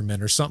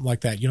environment or something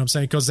like that. You know what I'm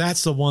saying? Because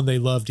that's the one they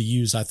love to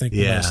use, I think.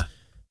 Most.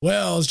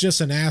 Well, it's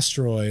just an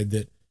asteroid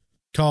that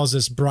caused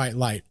this bright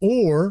light.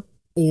 Or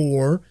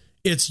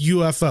it's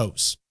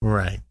UFOs.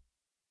 Right.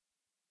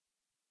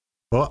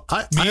 Well,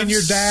 Me and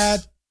your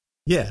dad.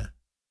 Yeah.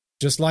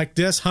 Just like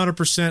this,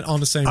 100% on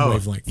the same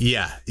wavelength.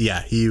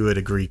 Yeah, he would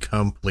agree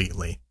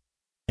completely.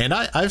 And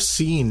I've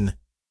seen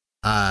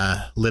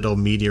little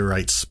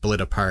meteorites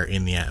split apart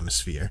in the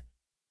atmosphere.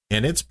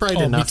 And it's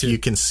bright enough you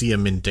can see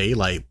them in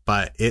daylight,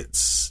 but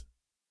it's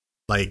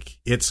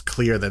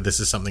clear that this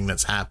is something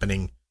that's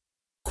happening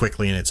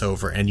quickly and it's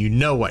over, and you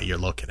know what you're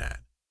looking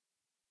at.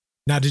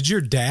 Now, did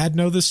your dad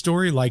know this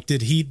story? Like,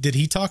 did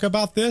he talk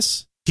about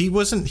this? He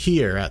wasn't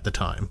here at the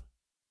time.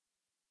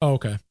 Oh,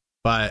 okay.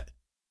 But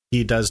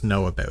he does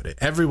know about it.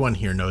 Everyone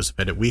here knows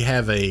about it. We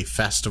have a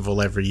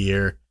festival every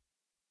year.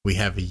 We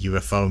have a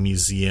UFO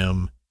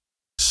museum.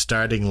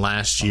 Starting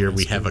last year,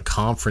 we have a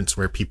conference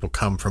where people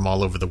come from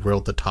all over the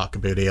world to talk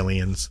about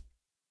aliens.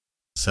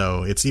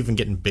 So it's even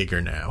getting bigger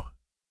now.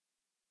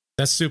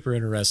 That's super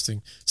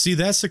interesting. See,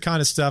 that's the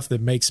kind of stuff that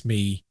makes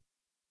me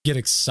get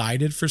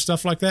excited for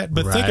stuff like that.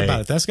 But think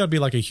about it. That's got to be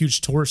like a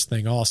huge tourist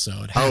thing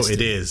also.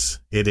 It is.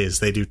 It is.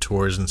 They do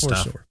tours and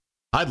stuff. Sure.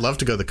 I'd love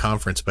to go to the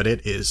conference, but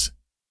it is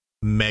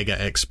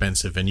mega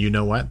expensive. And you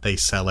know what? They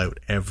sell out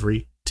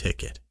every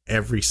ticket.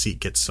 Every seat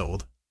gets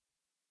sold.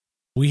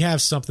 We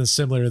have something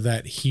similar to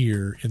that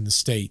here in the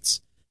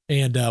States.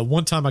 And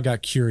one time I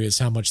got curious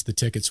how much the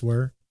tickets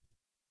were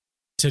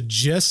to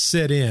just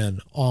sit in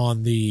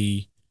on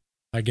the,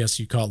 I guess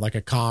you call it like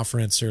a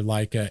conference or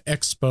like a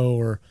expo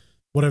or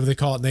whatever they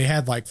call it. And they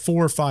had like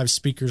 4 or 5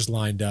 speakers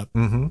lined up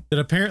that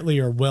apparently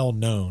are well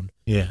known.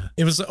 Yeah.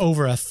 It was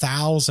over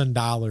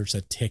 $1,000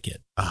 a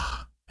ticket.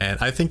 And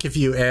I think if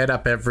you add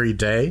up every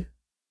day,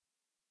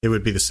 it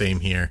would be the same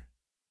here.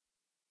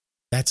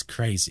 That's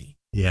crazy.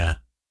 Yeah.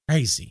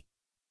 Crazy.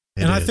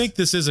 And I think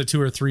this is a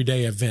 2 or 3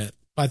 day event.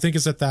 I think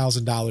it's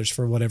 $1,000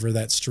 for whatever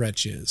that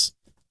stretch is.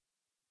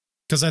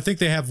 Because I think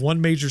they have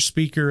one major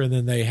speaker and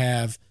then they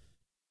have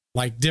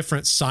like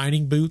different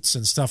signing booths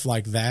and stuff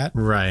like that.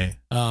 Right.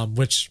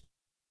 Which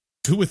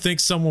who would think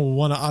someone would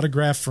want to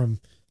autograph from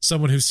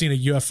someone who's seen a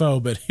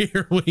UFO, but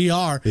here we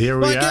are.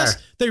 I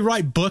guess they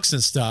write books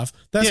and stuff.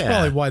 That's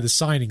probably why the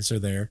signings are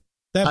there.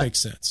 That makes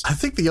sense. I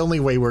think the only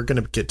way we're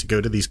going to get to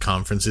go to these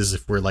conferences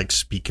if we're like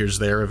speakers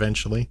there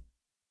eventually.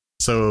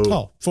 So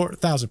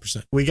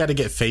 4,000%. We got to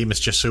get famous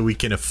just so we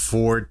can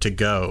afford to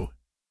go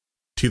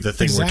to the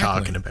thing we're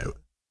talking about.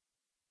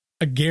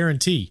 A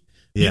guarantee.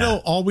 Yeah. You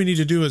know, all we need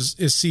to do is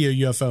see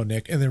a UFO,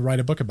 Nick, and then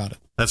write a book about it.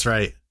 That's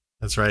right.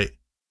 That's right.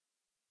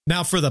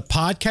 Now for the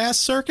podcast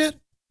circuit,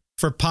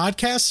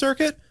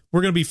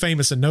 we're going to be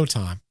famous in no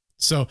time.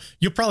 So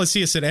you'll probably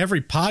see us at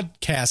every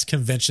podcast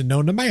convention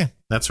known to man.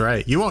 That's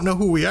right. You won't know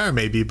who we are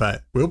maybe,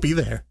 but we'll be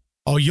there.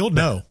 Oh, you'll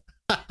know.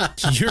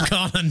 You're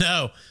going to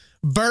know.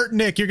 Bert,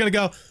 Nick, you're going to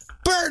go,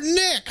 Bert,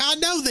 Nick, I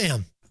know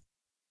them.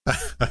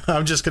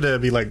 I'm just going to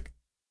be like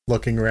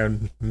looking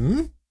around.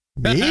 Me?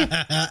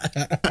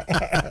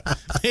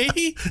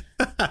 Me?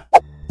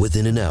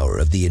 Within an hour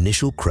of the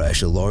initial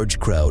crash, a large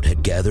crowd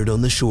had gathered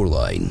on the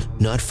shoreline.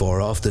 Not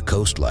far off, the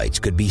coast lights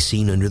could be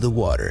seen under the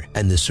water,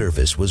 and the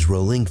surface was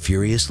rolling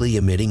furiously,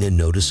 emitting a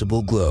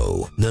noticeable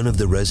glow. None of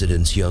the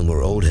residents, young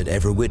or old, had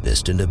ever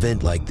witnessed an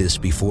event like this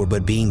before,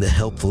 but being the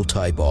helpful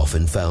type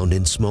often found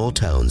in small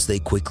towns, they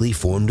quickly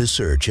formed a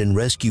search and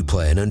rescue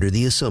plan under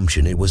the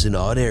assumption it was an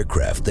odd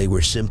aircraft they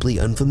were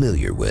simply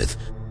unfamiliar with.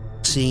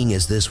 Seeing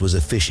as this was a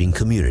fishing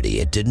community,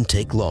 it didn't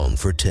take long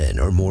for 10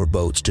 or more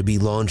boats to be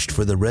launched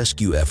for the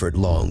rescue effort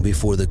long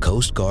before the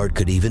Coast Guard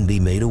could even be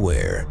made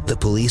aware. The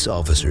police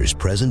officers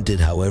present did,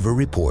 however,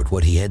 report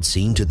what he had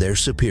seen to their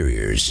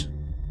superiors.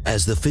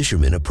 As the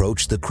fishermen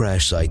approached the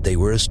crash site, they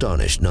were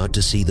astonished not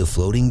to see the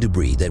floating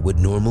debris that would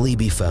normally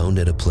be found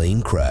at a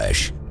plane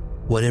crash.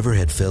 Whatever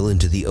had fell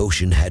into the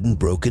ocean hadn't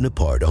broken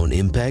apart on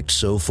impact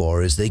so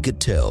far as they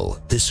could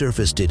tell. The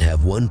surface did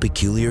have one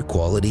peculiar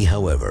quality,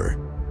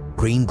 however.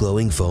 Green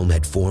glowing foam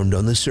had formed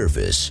on the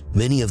surface.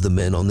 Many of the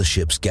men on the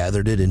ships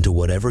gathered it into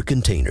whatever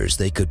containers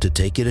they could to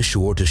take it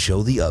ashore to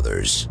show the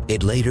others.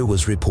 It later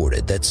was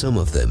reported that some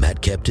of them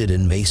had kept it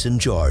in mason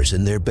jars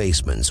in their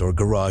basements or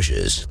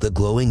garages, the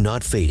glowing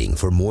not fading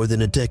for more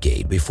than a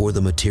decade before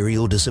the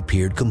material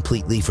disappeared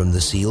completely from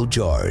the sealed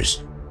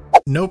jars.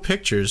 No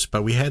pictures,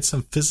 but we had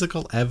some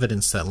physical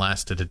evidence that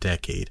lasted a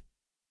decade.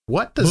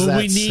 What does that sound?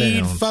 We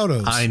need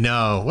photos. I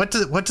know. What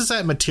does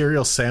that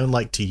material sound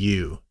like to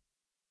you?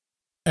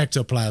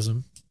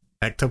 Ectoplasm.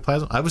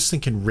 Ectoplasm? I was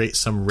thinking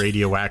some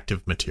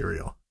radioactive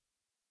material.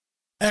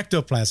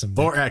 Ectoplasm.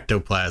 Or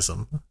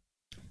ectoplasm.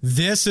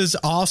 This is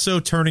also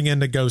turning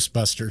into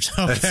Ghostbusters.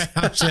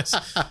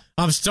 Okay.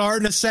 I'm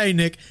starting to say,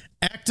 Nick,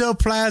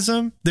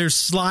 ectoplasm, there's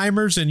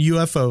Slimers and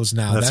UFOs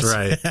now. That's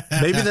right.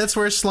 Maybe that's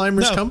where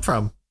Slimers come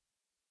from.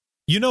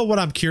 You know what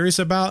I'm curious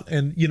about?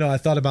 And, I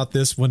thought about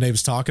this when they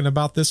was talking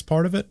about this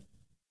part of it.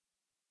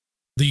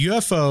 The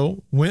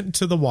UFO went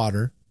into the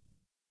water.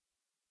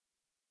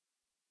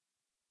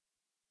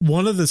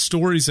 One of the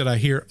stories that I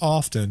hear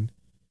often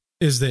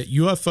is that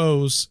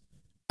UFOs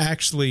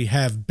actually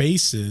have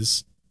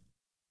bases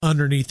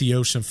underneath the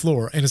ocean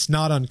floor, and it's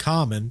not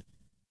uncommon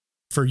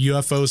for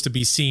UFOs to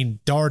be seen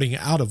darting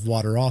out of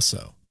water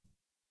also.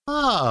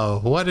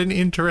 Oh, what an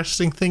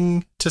interesting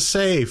thing to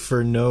say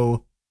for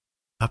no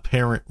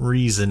apparent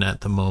reason at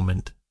the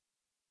moment.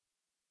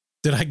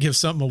 Did I give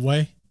something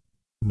away?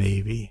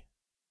 Maybe.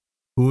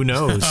 Who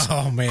knows?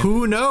 Oh, man.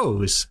 Who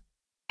knows?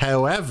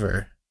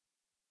 However,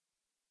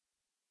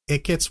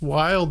 it gets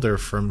wilder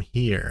from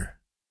here.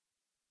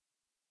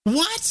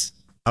 What?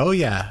 Oh,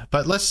 yeah.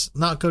 But let's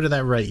not go to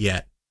that right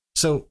yet.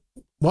 So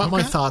what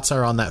my thoughts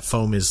are on that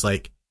foam is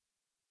like,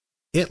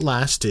 it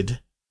lasted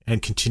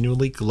and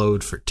continually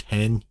glowed for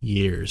 10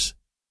 years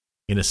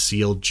in a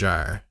sealed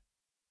jar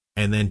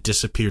and then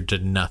disappeared to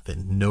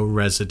nothing. No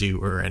residue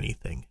or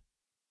anything.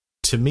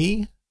 To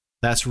me,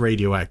 that's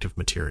radioactive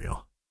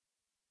material.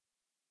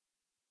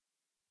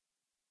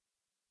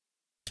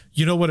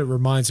 You know what it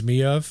reminds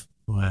me of?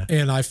 What?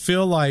 And I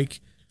feel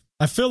like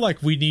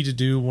we need to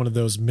do one of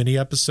those mini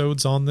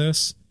episodes on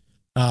this.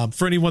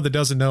 For anyone that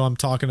doesn't know, I'm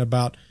talking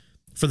about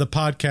for the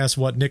podcast,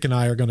 what Nick and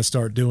I are going to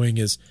start doing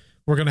is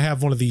we're going to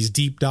have one of these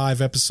deep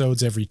dive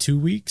episodes every 2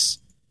 weeks.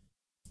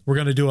 We're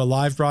going to do a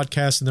live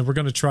broadcast, and then we're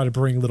going to try to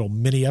bring little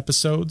mini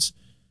episodes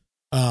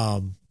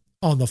on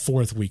the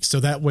 4th week. So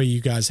that way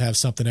you guys have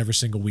something every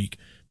single week.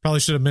 Probably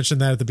should have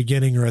mentioned that at the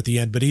beginning or at the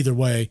end, but either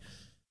way,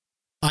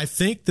 I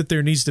think that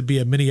there needs to be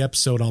a mini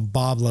episode on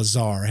Bob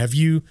Lazar. Have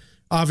you,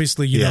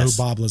 obviously you know who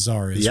Bob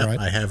Lazar is, right?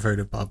 I have heard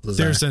of Bob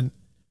Lazar.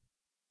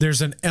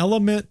 There's an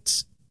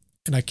element,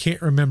 and I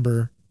can't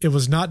remember. It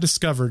was not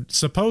discovered.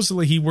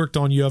 Supposedly he worked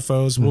on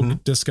UFOs. We'll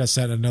discuss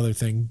that in another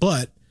thing.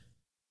 But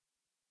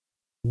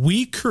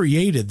we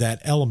created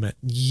that element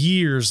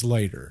years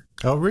later.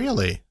 Oh,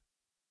 really?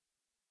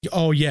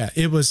 Oh, yeah.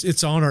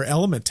 It's on our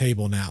element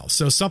table now.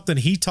 So something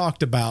he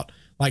talked about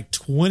like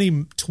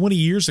 20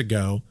 years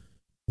ago,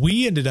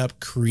 we ended up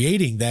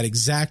creating that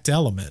exact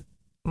element.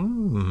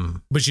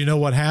 But you know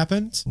what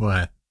happened?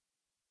 What?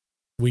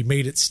 We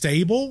made it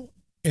stable,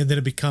 and then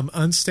it became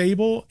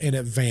unstable, and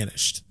it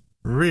vanished.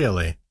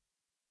 Really?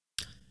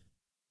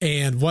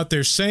 And what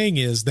they're saying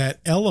is that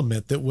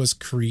element that was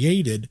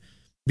created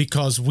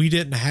because we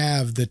didn't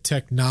have the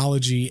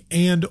technology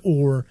and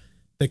or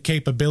the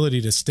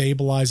capability to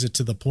stabilize it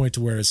to the point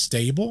to where it's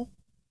stable,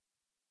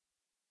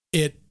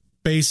 it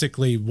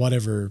basically,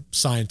 whatever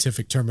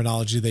scientific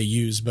terminology they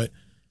use, but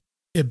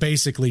it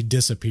basically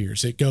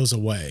disappears. It goes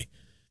away.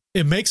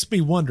 It makes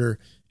me wonder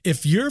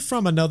if you're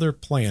from another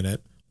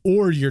planet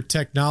or your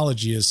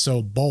technology is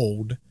so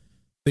bold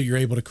that you're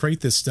able to create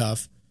this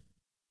stuff,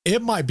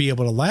 it might be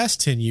able to last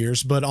 10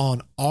 years, but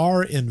on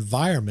our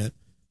environment,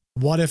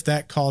 what if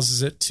that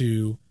causes it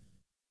to,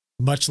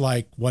 much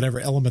like whatever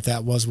element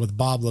that was with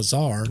Bob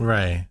Lazar,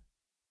 right?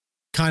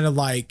 Kind of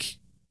like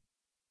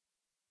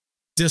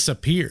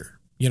disappear.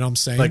 You know what I'm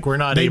saying? Like we're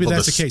not able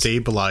to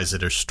stabilize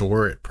it or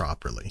store it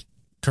properly.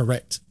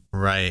 Correct.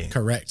 Right.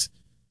 Correct.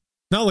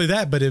 Not only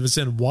that, but it was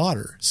in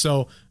water.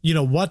 So,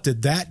 what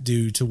did that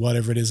do to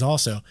whatever it is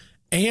also?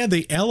 And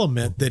the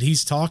element that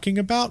he's talking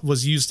about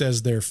was used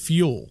as their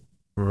fuel.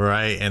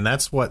 Right. And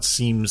that's what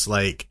seems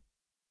like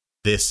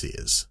this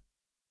is.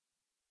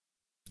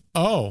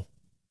 Oh.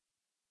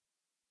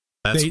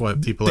 That's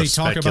what people have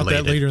speculated. They talk about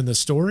that later in the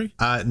story?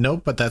 No,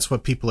 but that's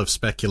what people have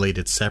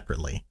speculated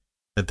separately,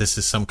 that this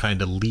is some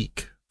kind of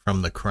leak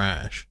from the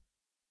crash.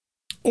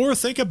 Or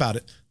think about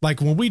it. Like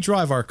when we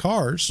drive our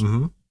cars,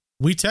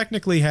 we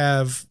technically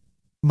have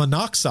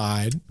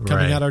monoxide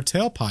coming out our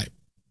tailpipe.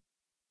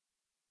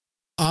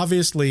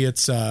 Obviously,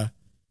 it's,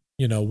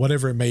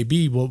 whatever it may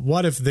be. Well,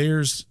 what if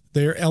their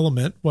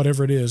element,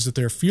 whatever it is that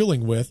they're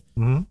fueling with,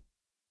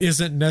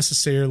 isn't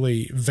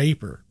necessarily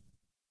vapor?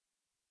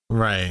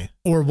 Right.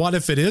 Or what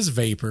if it is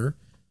vapor?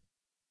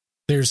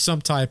 There's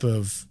some type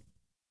of,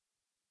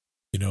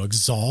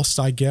 exhaust,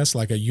 I guess,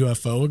 like a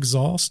UFO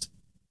exhaust.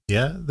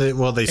 Yeah.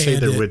 They say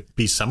there would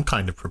be some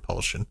kind of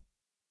propulsion.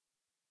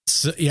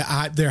 So,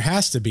 there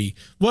has to be.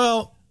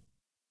 Well,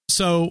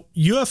 so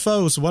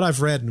UFOs, what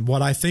I've read and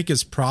what I think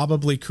is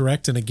probably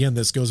correct, and again,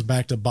 this goes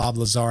back to Bob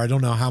Lazar. I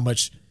don't know how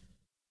much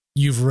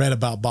you've read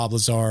about Bob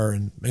Lazar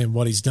and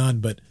what he's done,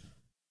 but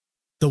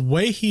the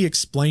way he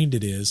explained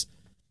it is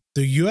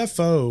the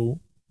UFO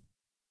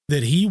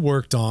that he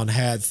worked on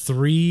had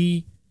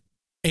 3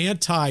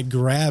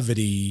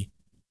 anti-gravity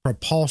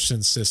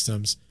propulsion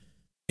systems.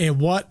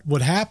 And what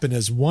would happen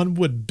is one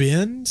would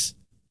bend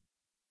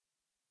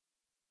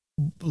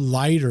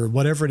light or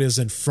whatever it is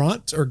in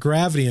front, or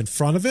gravity in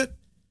front of it,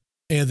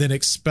 and then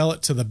expel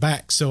it to the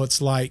back. So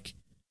it's like,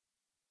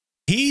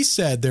 he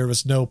said there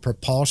was no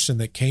propulsion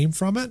that came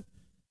from it.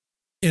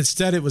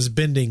 Instead, it was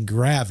bending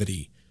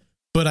gravity.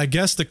 But I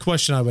guess the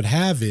question I would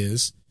have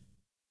is,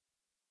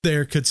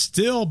 there could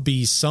still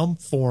be some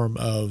form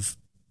of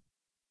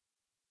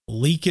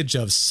leakage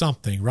of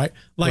something, right?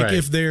 Like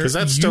if they're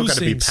that's still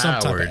using some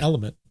type of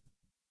element.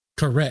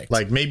 Correct.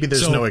 Like maybe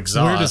there's no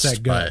exhaust, where does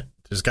that go? But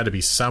there's got to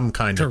be some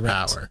kind of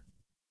power.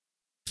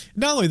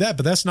 Not only that,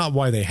 but that's not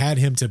why they had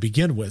him to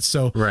begin with.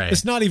 So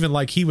it's not even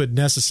like he would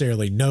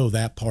necessarily know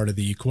that part of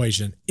the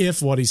equation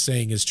if what he's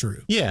saying is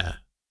true. Yeah.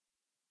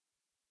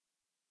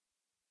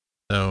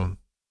 So,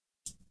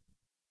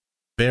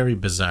 very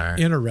bizarre.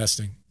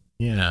 Interesting.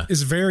 Yeah.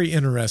 It's very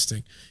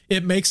interesting.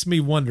 It makes me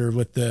wonder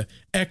with the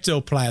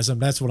ectoplasm,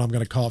 that's what I'm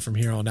going to call it from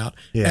here on out.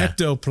 Yeah.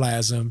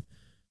 Ectoplasm.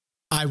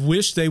 I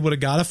wish they would have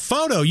got a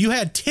photo. You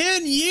had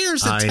 10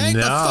 years to take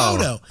a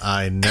photo.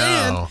 I know.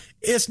 And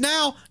it's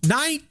now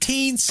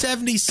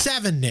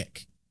 1977,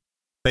 Nick.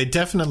 They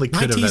definitely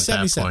could have at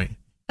that point.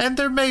 And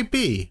there may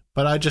be,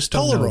 but I just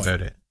don't know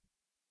about it.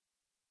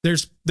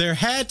 There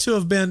had to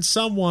have been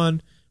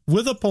someone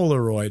with a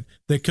Polaroid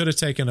that could have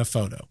taken a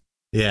photo.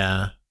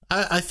 Yeah.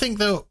 I think,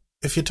 though,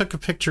 if you took a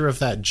picture of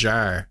that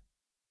jar,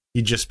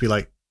 you'd just be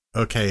like,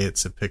 okay,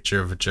 it's a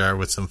picture of a jar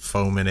with some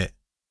foam in it.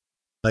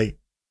 Like,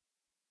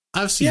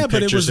 I've seen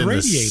pictures in the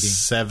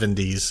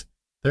 70s.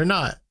 They're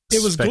not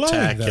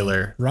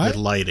spectacular glowing, though, with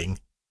lighting.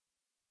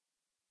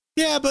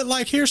 Yeah, but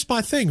like, here's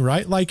my thing,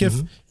 right? Like,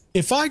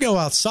 if I go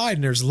outside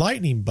and there's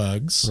lightning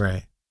bugs,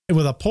 right,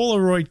 with a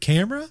Polaroid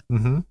camera,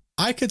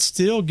 I could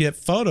still get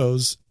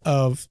photos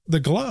of the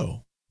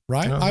glow,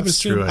 right? Oh, that's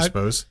true, I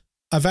suppose.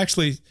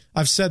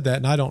 I've said that,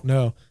 and I don't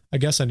know. I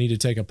guess I need to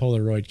take a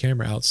Polaroid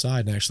camera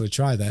outside and actually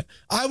try that.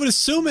 I would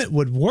assume it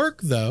would work,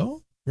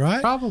 though,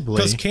 right? Probably.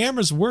 Because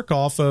cameras work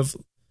off of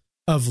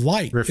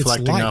light.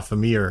 Reflecting off a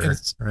mirror,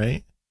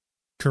 right?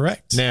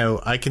 Correct. Now,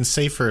 I can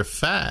say for a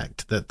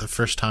fact that the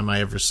first time I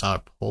ever saw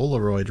a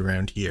Polaroid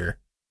around here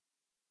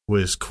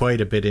was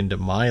quite a bit into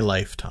my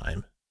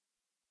lifetime.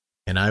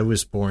 And I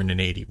was born in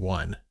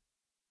 81.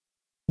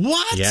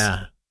 What?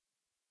 Yeah.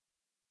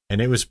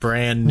 And it was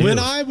brand new. When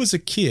I was a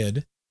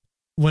kid,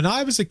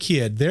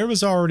 there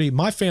was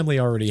my family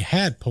already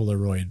had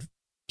Polaroid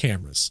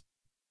cameras.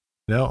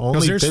 No,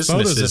 only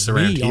businesses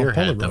around here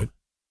had them.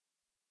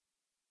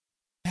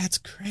 That's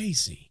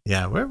crazy.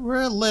 Yeah,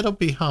 we're a little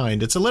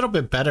behind. It's a little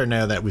bit better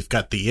now that we've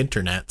got the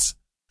internets.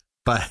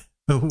 But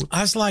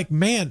I was like,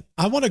 man,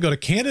 I want to go to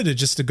Canada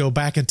just to go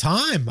back in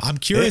time. I'm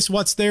curious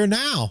what's there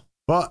now.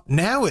 Well,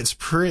 now it's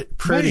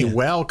pretty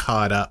well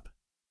caught up,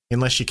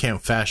 unless you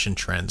count fashion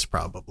trends,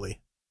 probably.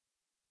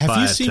 Have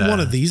you seen one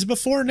of these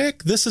before,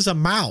 Nick? This is a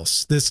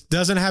mouse. This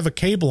doesn't have a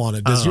cable on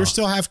it. Does yours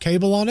still have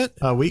cable on it?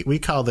 We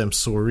call them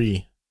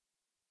souris.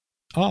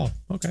 Oh,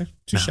 okay.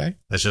 Touche. No,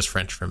 that's just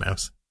French for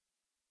mouse.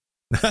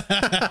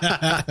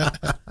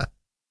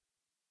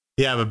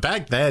 Yeah, but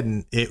back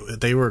then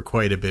they were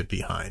quite a bit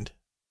behind.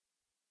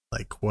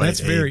 Like quite.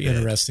 That's very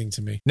interesting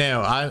to me.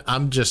 Now,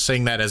 I'm just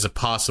saying that as a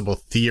possible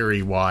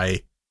theory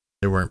why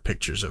there weren't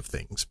pictures of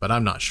things, but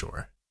I'm not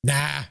sure.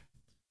 Nah,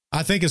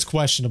 I think it's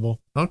questionable.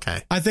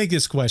 Okay. I think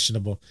it's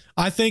questionable.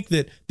 I think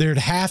that there'd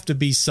have to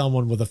be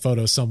someone with a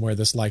photo somewhere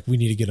that's like, we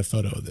need to get a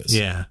photo of this.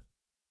 Yeah.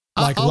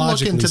 Like, I'll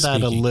look into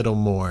that a speaking. little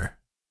more.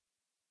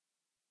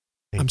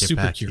 I'm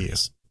super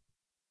curious.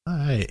 All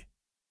right.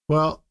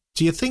 Well,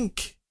 do you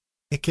think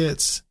it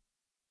gets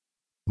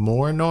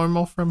more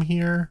normal from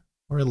here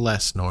or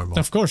less normal?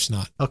 Of course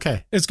not.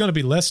 Okay. It's going to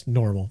be less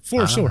normal,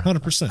 for sure,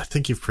 100%. I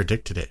think you've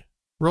predicted it.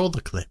 Roll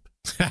the clip.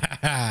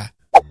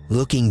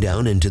 Looking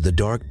down into the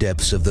dark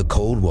depths of the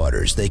cold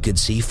waters, they could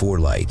see 4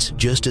 lights,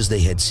 just as they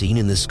had seen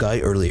in the sky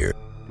earlier.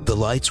 The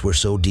lights were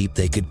so deep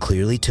they could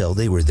clearly tell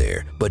they were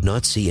there, but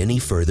not see any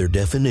further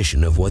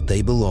definition of what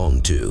they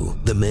belonged to.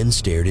 The men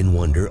stared in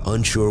wonder,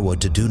 unsure what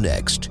to do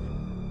next.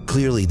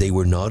 Clearly, they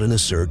were not in a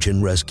search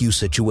and rescue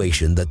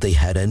situation that they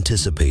had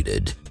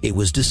anticipated. It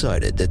was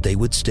decided that they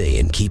would stay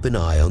and keep an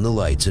eye on the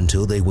lights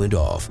until they went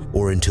off,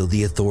 or until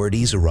the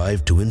authorities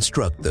arrived to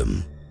instruct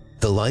them.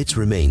 The lights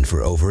remained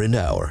for over an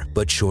hour,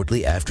 but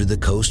shortly after the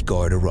Coast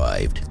Guard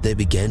arrived, they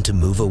began to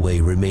move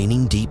away,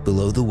 remaining deep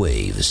below the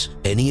waves.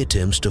 Any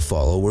attempts to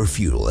follow were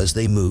futile as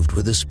they moved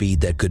with a speed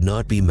that could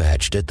not be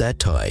matched at that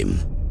time.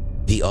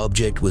 The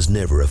object was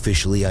never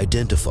officially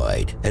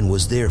identified and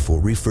was therefore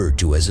referred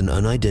to as an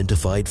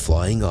unidentified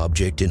flying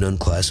object in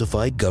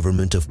unclassified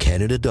Government of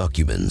Canada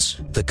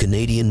documents. The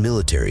Canadian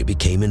military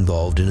became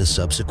involved in a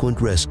subsequent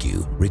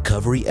rescue,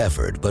 recovery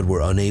effort, but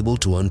were unable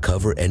to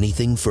uncover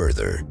anything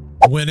further.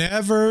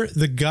 Whenever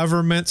the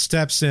government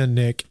steps in,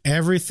 Nick,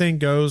 everything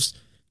goes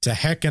to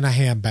heck in a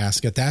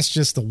handbasket. That's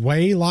just the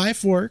way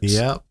life works.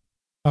 Yep.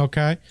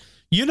 Okay.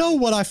 You know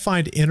what I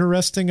find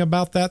interesting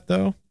about that,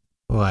 though?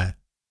 What?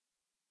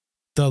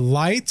 The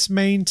lights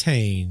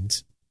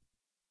maintained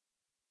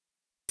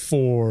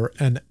for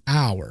an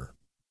hour,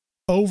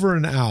 over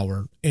an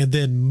hour, and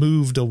then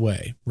moved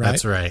away, right?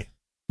 That's right.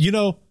 You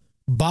know,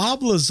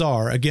 Bob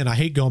Lazar, again, I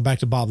hate going back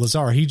to Bob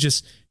Lazar.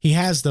 He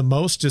has the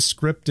most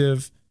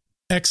descriptive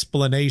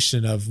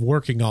explanation of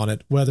working on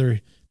it,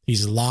 whether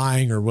he's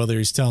lying or whether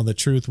he's telling the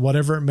truth,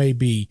 whatever it may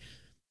be.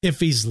 If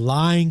he's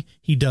lying,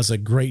 he does a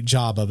great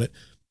job of it.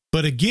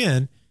 But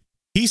again,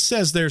 he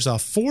says there's a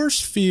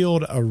force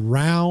field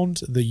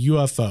around the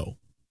UFO,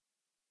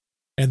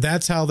 and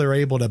that's how they're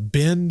able to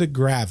bend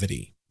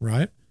gravity,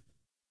 right?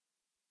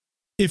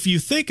 If you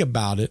think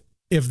about it,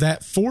 if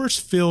that force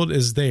field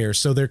is there,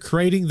 so they're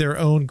creating their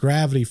own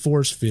gravity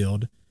force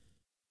field,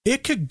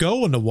 it could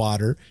go in the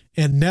water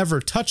and never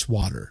touch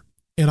water.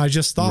 And I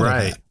just thought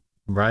of that.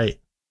 Right.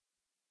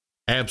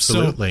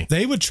 Absolutely. So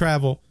they would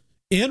travel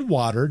in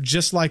water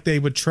just like they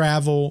would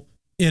travel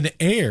in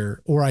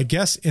air, or I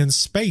guess in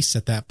space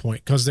at that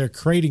point, because they're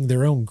creating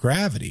their own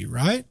gravity,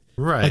 right?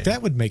 Right. Like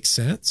that would make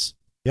sense.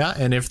 Yeah,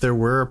 and if there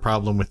were a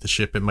problem with the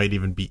ship, it might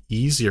even be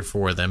easier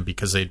for them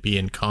because they'd be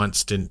in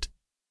constant,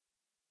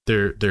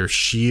 their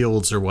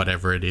shields or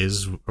whatever it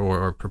is,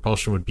 or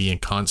propulsion would be in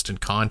constant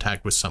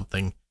contact with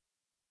something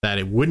that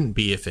it wouldn't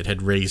be if it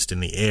had raised in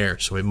the air.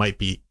 So it might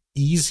be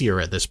easier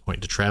at this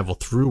point to travel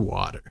through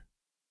water.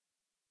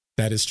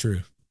 That is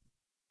true.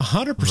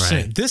 100%.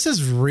 Right. This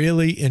is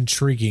really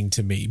intriguing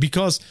to me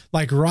because,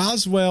 like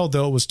Roswell,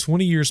 though it was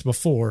 20 years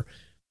before,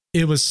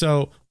 it was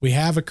so we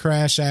have a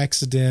crash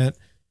accident.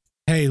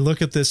 Hey,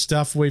 look at this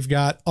stuff we've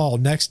got. Oh,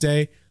 next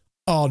day.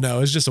 Oh,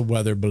 no, it's just a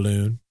weather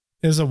balloon.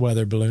 It's a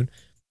weather balloon.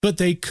 But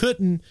they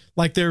couldn't,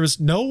 like, there was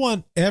no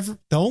one ever.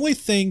 The only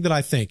thing that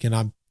I think, and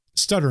I'm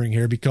stuttering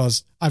here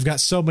because I've got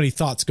so many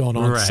thoughts going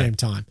on at the same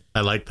time.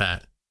 I like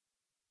that.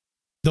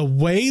 The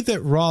way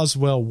that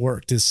Roswell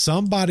worked is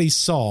somebody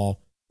saw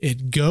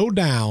it go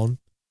down,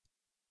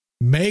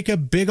 make a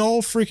big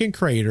old freaking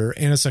crater,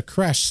 and it's a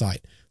crash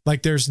site.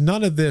 Like there's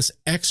none of this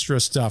extra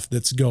stuff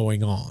that's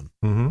going on.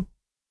 Mm-hmm.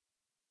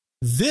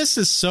 This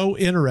is so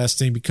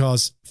interesting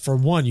because, for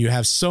one, you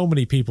have so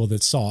many people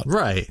that saw it.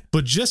 Right.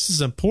 But just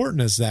as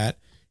important as that,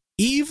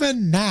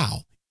 even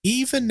now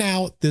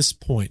at this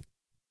point,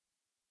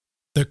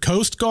 the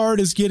Coast Guard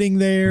is getting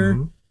there.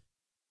 Mm-hmm.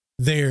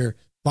 They're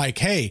like,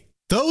 hey,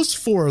 those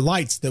 4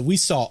 lights that we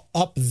saw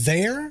up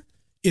there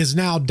is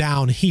now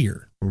down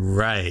here.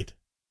 Right.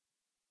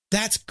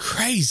 That's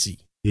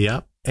crazy.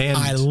 Yep. And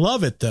I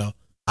love it, though.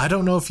 I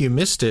don't know if you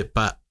missed it,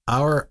 but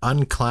our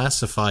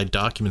unclassified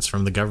documents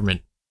from the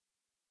government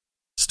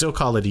still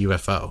call it a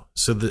UFO.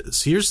 So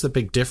here's the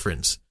big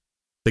difference.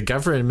 The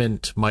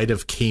government might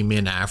have came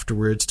in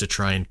afterwards to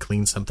try and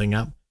clean something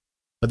up,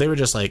 but they were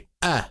just like,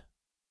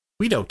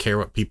 we don't care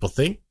what people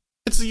think.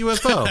 It's a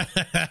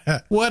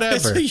UFO. Whatever.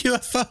 It's a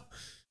UFO.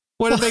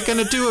 What are they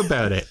going to do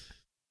about it?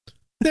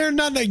 There's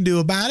nothing they can do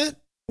about it.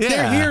 Yeah.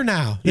 They're here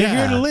now. They're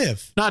here to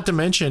live. Not to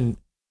mention,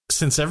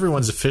 since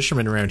everyone's a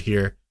fisherman around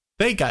here,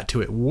 they got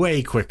to it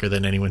way quicker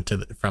than anyone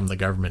from the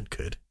government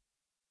could.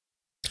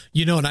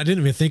 You know, and I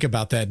didn't even think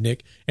about that,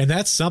 Nick. And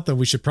that's something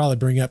we should probably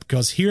bring up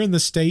because here in the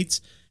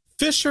States,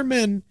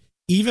 fishermen,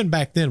 even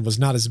back then, was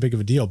not as big of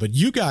a deal. But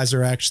you guys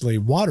are actually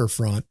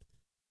waterfront,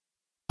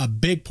 a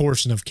big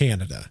portion of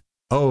Canada.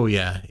 Oh,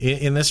 yeah.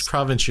 In this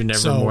province, you're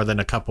never more than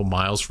a couple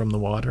miles from the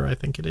water, I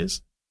think it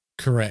is.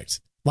 Correct.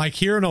 Like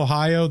here in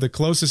Ohio, the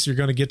closest you're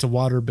going to get to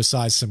water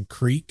besides some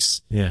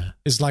creeks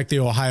is like the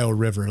Ohio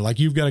River. Like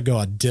you've got to go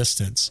a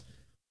distance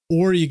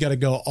or you got to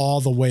go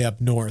all the way up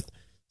north.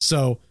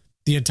 So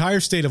the entire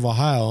state of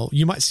Ohio,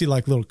 you might see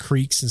like little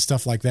creeks and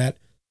stuff like that.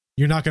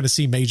 You're not going to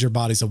see major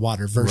bodies of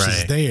water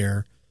versus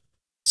there.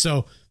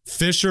 So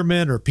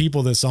fishermen or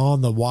people that's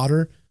on the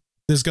water,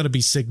 there's going to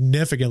be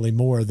significantly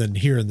more than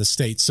here in the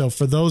States. So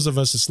for those of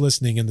us that's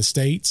listening in the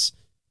States,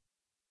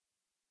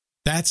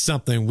 that's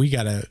something we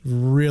got to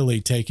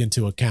really take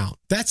into account.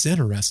 That's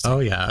interesting. Oh,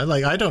 yeah.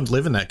 Like, I don't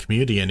live in that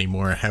community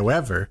anymore.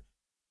 However,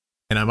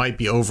 and I might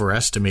be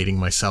overestimating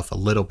myself a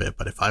little bit,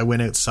 but if I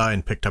went outside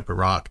and picked up a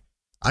rock,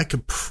 I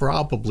could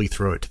probably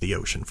throw it to the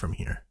ocean from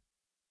here.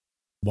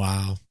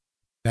 Wow.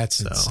 That's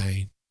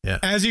insane. Yeah.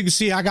 As you can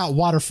see, I got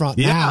waterfront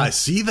now. Yeah, I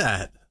see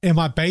that. In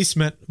my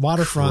basement,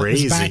 waterfront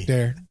is back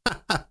there.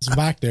 It's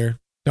back there.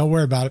 Don't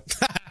worry about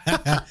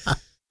it.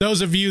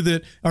 Those of you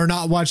that are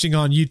not watching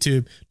on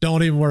YouTube,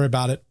 don't even worry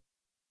about it.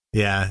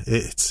 Yeah,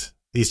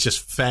 he's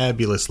just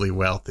fabulously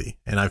wealthy,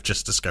 and I've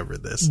just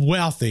discovered this.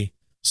 Wealthy,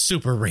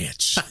 super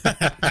rich.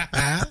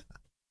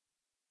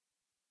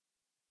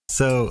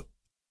 So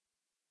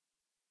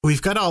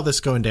we've got all this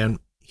going down.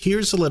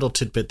 Here's a little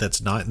tidbit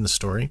that's not in the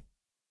story,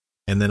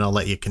 and then I'll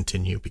let you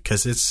continue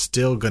because it's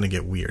still going to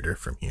get weirder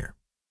from here.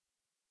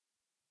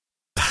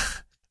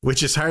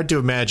 Which is hard to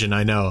imagine,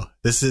 I know.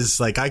 This is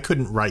like, I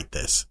couldn't write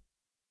this.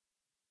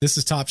 This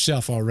is top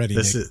shelf already.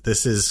 This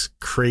is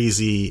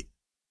crazy,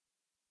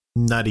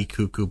 nutty,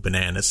 cuckoo,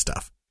 banana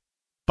stuff.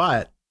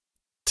 But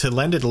to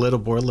lend it a little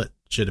more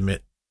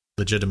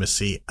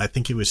legitimacy, I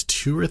think it was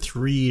 2 or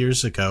 3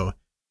 years ago,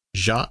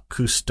 Jacques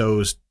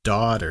Cousteau's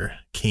daughter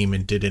came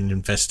and did an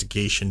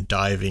investigation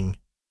diving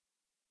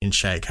in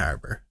Shag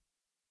Harbour.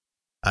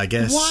 I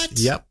guess. What?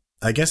 Yep.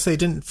 I guess they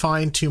didn't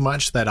find too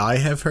much that I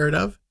have heard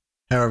of.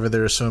 However,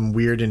 there are some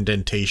weird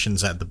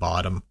indentations at the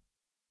bottom.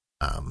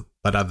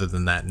 But other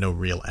than that, no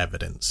real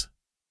evidence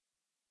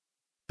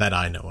that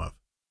I know of.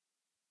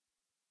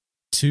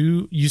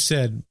 You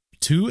said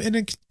 2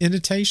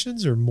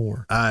 indentations or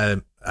more?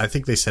 I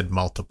think they said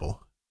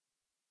multiple.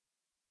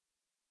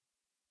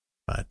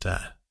 But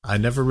I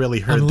never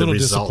really heard the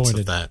results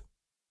of that.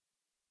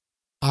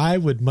 I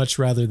would much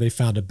rather they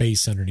found a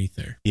base underneath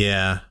there.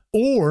 Yeah.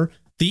 Or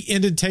the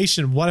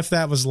indentation, what if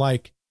that was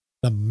like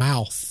the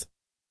mouth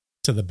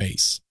to the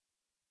base?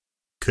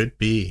 Could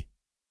be.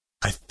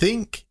 I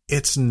think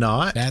it's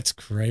not. That's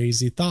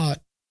crazy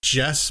thought.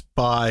 Just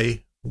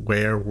by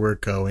where we're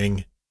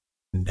going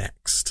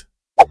next.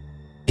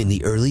 In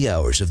the early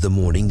hours of the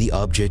morning, the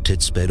object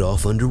had sped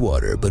off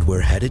underwater, but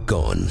where had it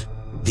gone?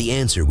 The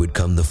answer would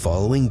come the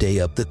following day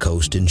up the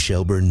coast in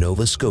Shelburne,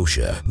 Nova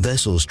Scotia.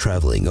 Vessels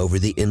traveling over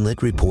the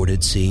inlet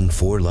reported seeing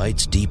 4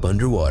 lights deep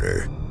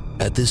underwater.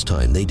 At this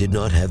time, they did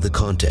not have the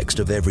context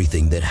of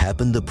everything that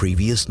happened the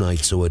previous night,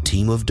 so a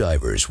team of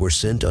divers were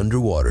sent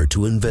underwater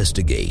to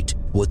investigate.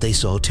 What they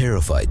saw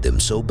terrified them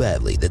so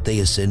badly that they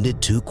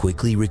ascended too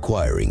quickly,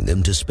 requiring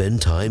them to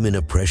spend time in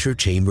a pressure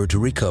chamber to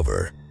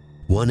recover.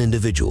 One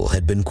individual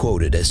had been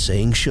quoted as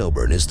saying,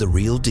 "Shelburne is the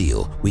real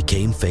deal. We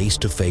came face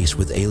to face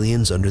with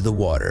aliens under the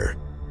water."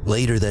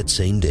 Later that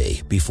same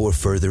day, before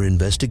further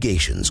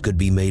investigations could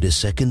be made, a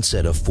second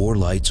set of 4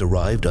 lights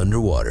arrived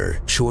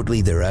underwater.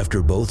 Shortly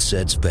thereafter, both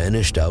sets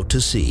vanished out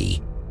to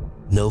sea.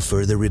 No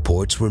further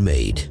reports were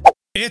made.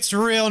 It's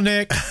real,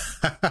 Nick.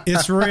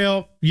 It's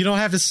real. You don't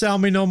have to sell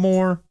me no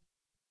more.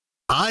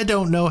 I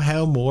don't know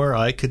how more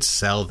I could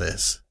sell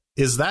this.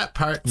 Is that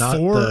part not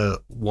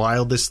the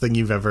wildest thing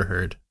you've ever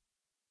heard?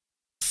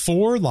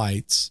 4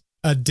 lights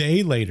a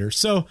day later.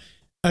 So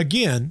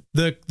again,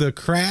 the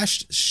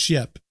crashed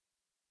ship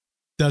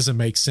doesn't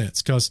make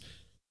sense because,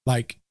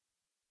 like,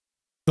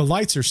 the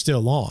lights are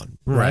still on,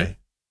 right?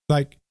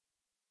 Like,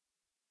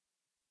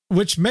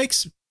 which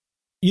makes,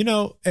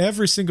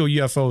 every single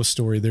UFO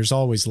story, there's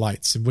always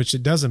lights, which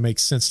it doesn't make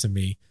sense to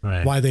me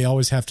why they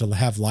always have to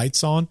have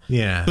lights on.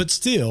 Yeah. But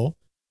still,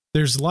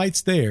 there's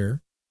lights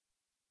there.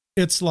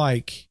 It's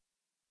like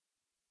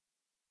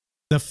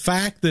the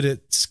fact that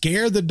it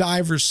scared the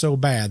divers so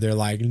bad, they're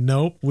like,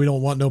 nope, we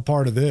don't want no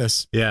part of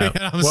this. Yeah. You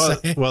know what I'm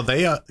saying? Well,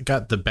 they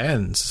got the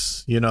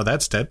bends.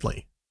 That's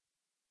deadly.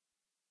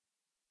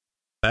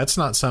 That's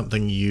not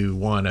something you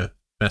want to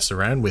mess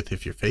around with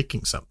if you're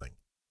faking something.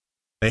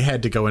 They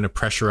had to go in a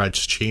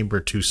pressurized chamber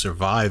to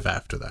survive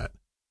after that.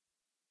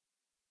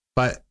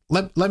 But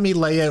let me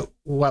lay out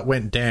what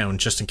went down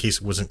just in case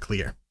it wasn't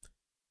clear.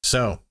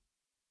 So,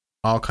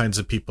 all kinds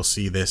of people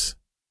see this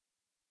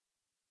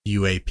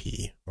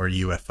UAP, or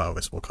UFO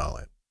as we'll call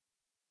it.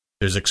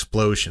 There's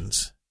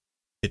explosions.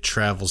 It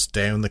travels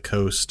down the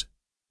coast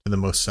to the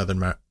most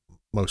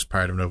southernmost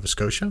part of Nova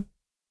Scotia,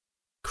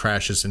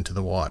 crashes into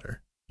the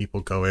water.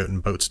 People go out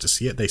in boats to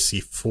see it. They see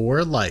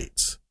 4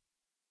 lights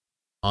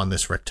on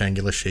this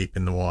rectangular shape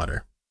in the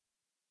water.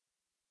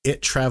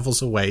 It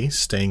travels away,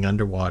 staying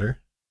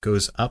underwater,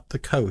 goes up the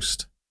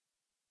coast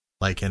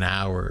like an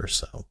hour or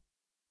so.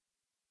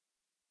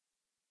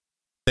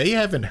 They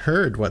haven't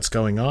heard what's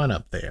going on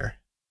up there.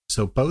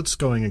 So boats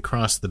going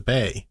across the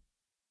bay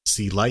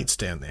see lights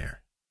down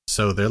there.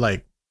 So they're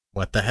like,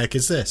 what the heck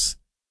is this?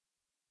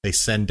 They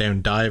send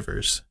down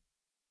divers.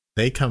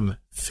 They come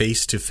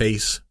face to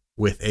face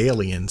with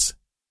aliens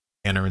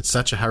and are in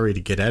such a hurry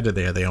to get out of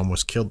there they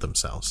almost killed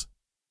themselves.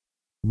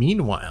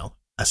 Meanwhile,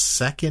 a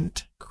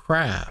second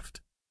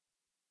craft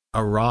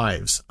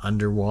arrives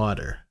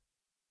underwater,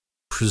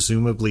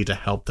 presumably to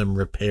help them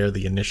repair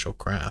the initial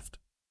craft.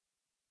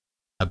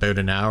 About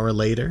an hour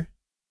later,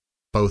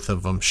 both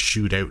of them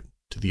shoot out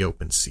to the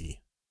open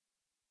sea.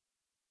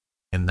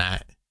 And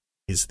that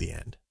is the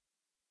end.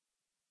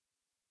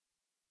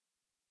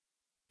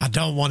 I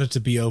don't want it to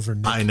be over,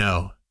 Nick. I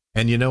know.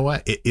 And you know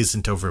what? It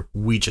isn't over.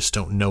 We just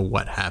don't know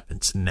what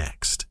happens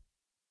next.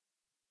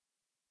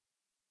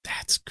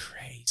 That's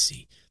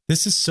crazy.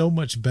 This is so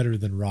much better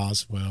than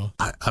Roswell.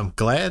 I'm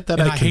glad that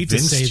I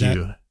convinced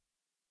you.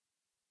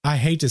 I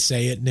hate to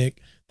say it, Nick.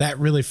 That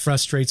really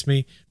frustrates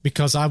me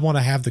because I want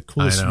to have the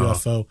coolest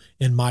UFO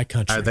in my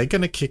country. Are they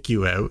going to kick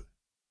you out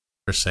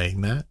for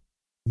saying that?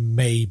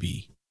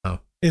 Maybe. Oh,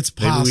 it's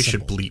possible. Maybe we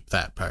should bleep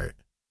that part.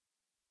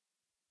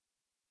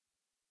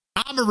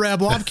 I'm a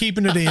rebel. I'm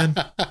keeping it in.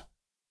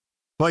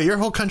 Well, your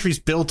whole country's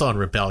built on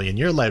rebellion.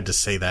 You're allowed to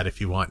say that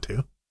if you want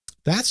to.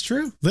 That's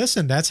true.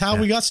 Listen, that's how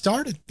we got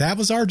started. That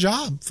was our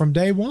job from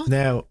day one.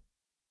 Now,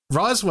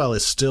 Roswell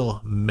is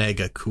still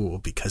mega cool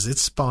because it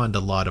spawned a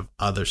lot of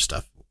other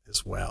stuff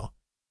as well.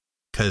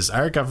 Because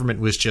our government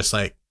was just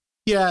like,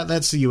 yeah,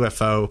 that's a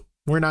UFO.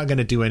 We're not going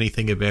to do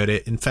anything about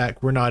it. In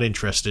fact, we're not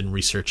interested in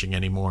researching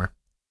anymore.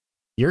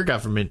 Your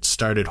government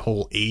started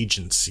whole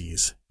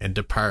agencies and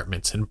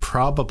departments and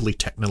probably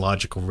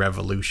technological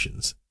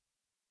revolutions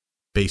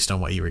based on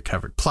what you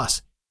recovered.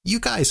 Plus, you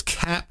guys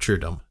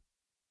captured them.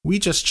 We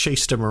just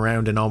chased them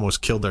around and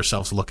almost killed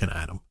ourselves looking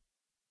at them.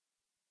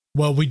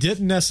 Well, we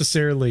didn't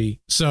necessarily.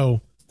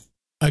 So,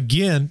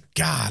 again,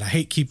 God, I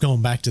hate keep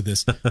going back to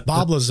this.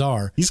 Bob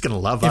Lazar. He's going to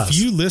love us. If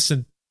you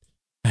listen,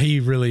 he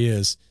really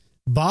is.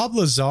 Bob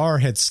Lazar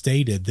had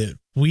stated that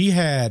we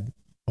had,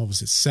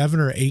 7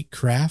 or 8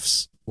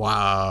 crafts?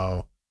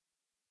 Wow.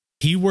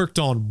 He worked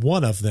on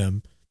one of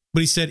them,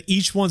 but he said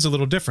each one's a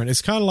little different.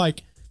 It's kind of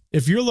like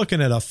if you're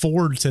looking at a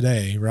Ford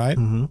today, right?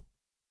 Mm-hmm.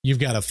 You've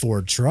got a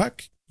Ford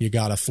truck, you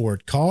got a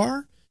Ford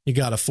car, you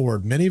got a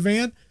Ford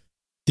minivan.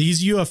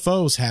 These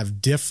UFOs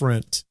have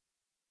different,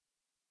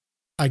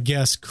 I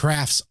guess,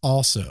 crafts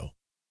also.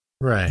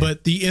 Right.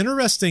 But the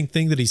interesting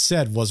thing that he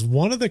said was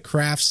one of the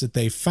crafts that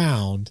they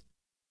found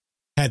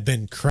had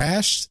been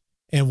crashed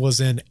and was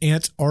in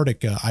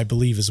Antarctica, I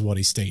believe is what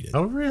he stated.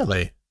 Oh,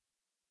 really?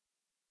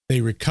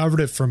 They recovered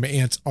it from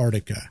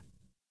Antarctica.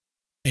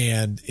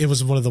 And it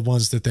was one of the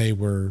ones that they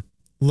were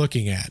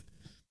looking at.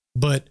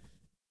 But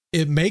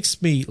it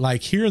makes me,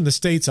 like, here in the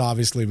States,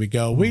 obviously, we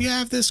go, we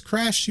have this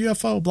crashed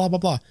UFO, blah, blah,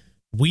 blah.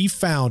 We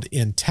found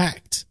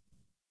intact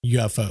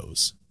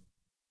UFOs.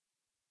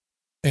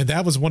 And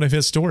that was one of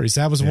his stories.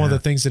 That was one of the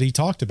things that he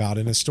talked about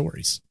in his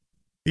stories.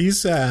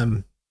 These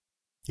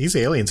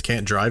aliens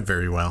can't drive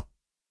very well.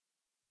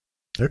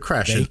 They're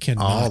crashing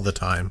all the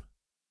time.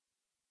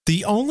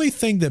 The only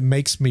thing that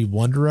makes me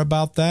wonder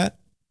about that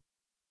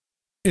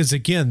is,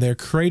 again, they're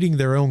creating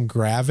their own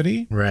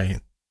gravity.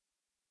 Right.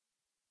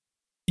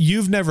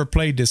 You've never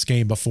played this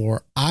game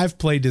before. I've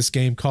played this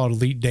game called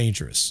Elite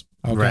Dangerous.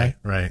 Okay.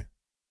 Right.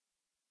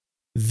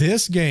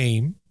 This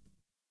game,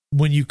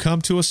 when you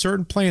come to a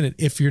certain planet,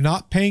 if you're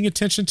not paying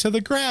attention to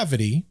the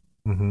gravity,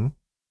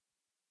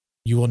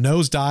 you will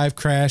nosedive,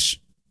 crash,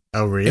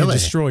 and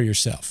destroy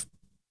yourself.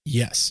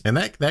 Yes. And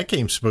that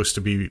game's supposed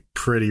to be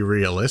pretty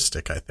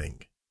realistic, I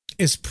think.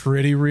 It's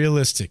pretty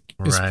realistic.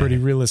 It's pretty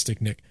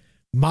realistic, Nick.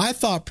 My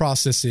thought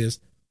process is,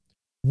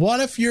 What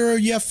if you're a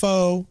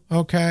UFO?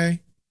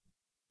 Okay.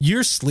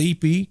 You're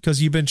sleepy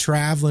because you've been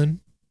traveling.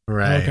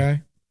 Right.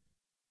 Okay.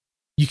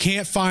 You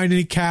can't find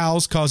any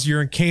cows because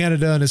you're in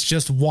Canada and it's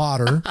just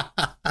water.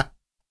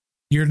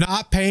 You're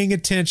not paying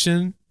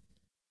attention.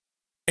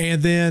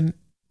 And then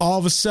all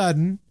of a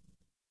sudden,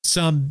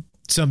 some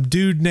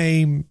dude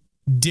named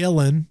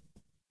Dylan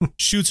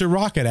shoots a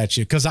rocket at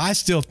you, because I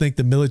still think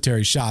the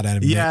military shot at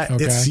him. Yeah,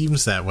 okay? it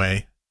seems that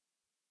way.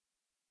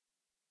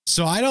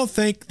 So I don't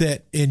think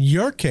that in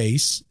your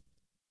case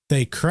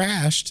they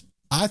crashed.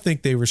 I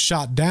think they were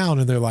shot down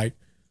and they're like,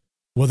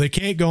 well, they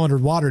can't go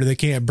underwater. They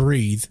can't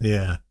breathe.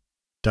 Yeah.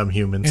 Dumb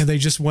humans. And they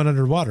just went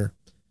underwater.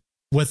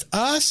 With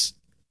us,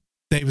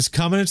 they was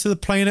coming into the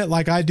planet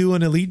like I do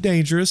in Elite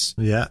Dangerous.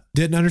 Yeah.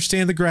 Didn't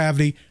understand the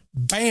gravity.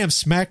 Bam,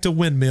 smacked a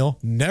windmill.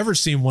 Never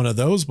seen one of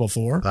those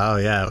before. Oh,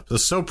 yeah. It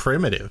was so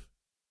primitive.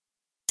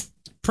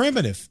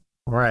 Primitive.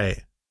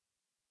 Right.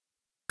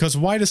 Because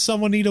why does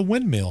someone need a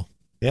windmill?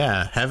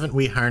 Yeah. Haven't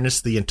we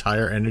harnessed the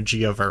entire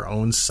energy of our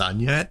own sun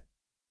yet?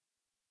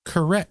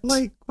 Correct.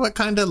 Like, what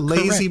kind of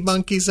lazy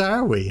monkeys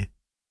are we?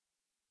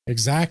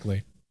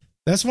 Exactly.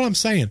 That's what I'm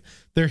saying.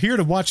 They're here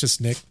to watch us,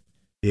 Nick.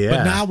 Yeah.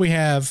 But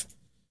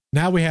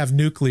now we have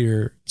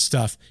nuclear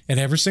stuff. And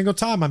every single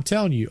time, I'm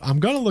telling you, I'm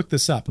going to look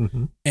this up.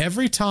 Mm-hmm.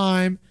 Every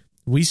time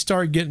we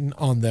start getting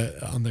on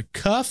the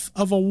cuff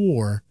of a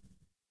war,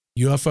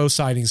 UFO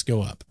sightings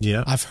go up.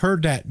 Yeah. I've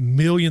heard that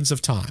millions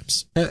of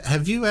times.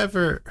 Have you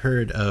ever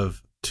heard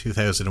of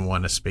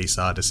 2001: A Space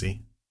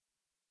Odyssey?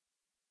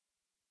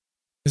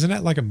 Isn't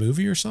that like a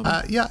movie or something?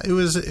 Yeah, it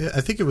was.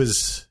 I think it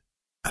was.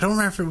 I don't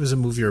remember if it was a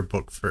movie or a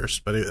book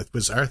first, but it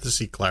was Arthur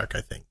C. Clarke,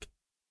 I think.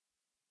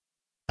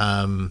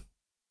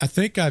 I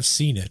think I've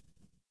seen it.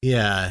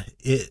 Yeah.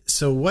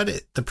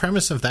 The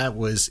premise of that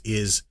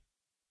is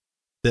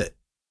that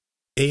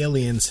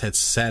aliens had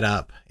set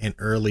up an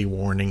early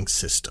warning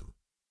system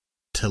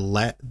to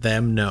let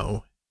them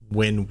know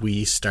when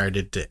we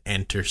started to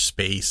enter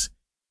space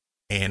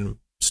and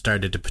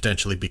started to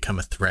potentially become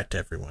a threat to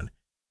everyone.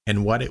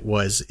 And what it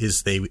was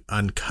is they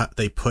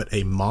put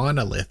a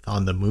monolith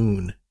on the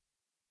moon,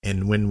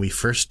 and when we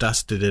first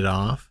dusted it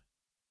off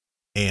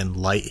and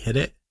light hit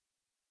it,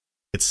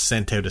 it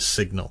sent out a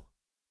signal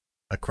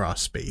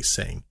across space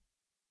saying,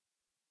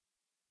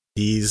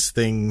 these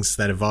things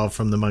that evolved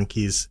from the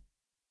monkeys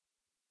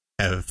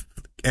have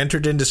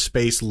entered into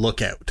space,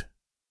 look out.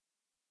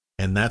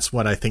 And that's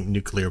what I think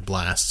nuclear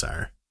blasts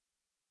are.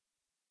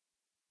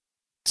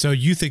 So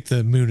you think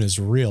the moon is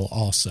real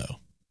also?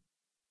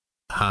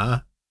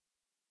 Huh?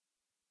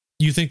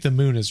 You think the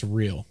moon is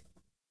real?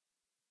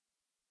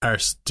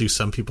 Do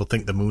some people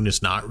think the moon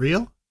is not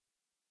real?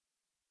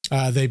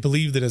 They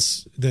believe that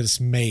it's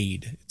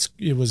made.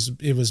 It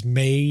was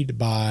made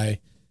by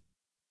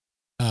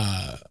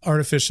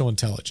artificial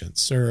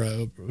intelligence or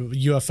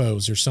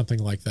UFOs or something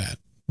like that.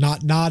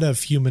 Not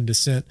of human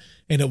descent,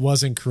 and it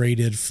wasn't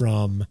created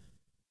from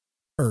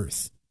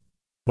Earth.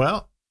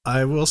 Well,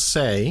 I will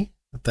say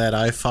that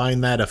I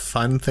find that a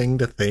fun thing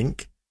to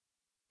think,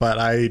 but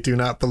I do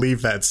not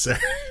believe that, sir.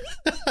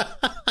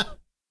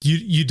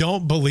 You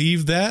don't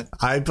believe that?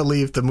 I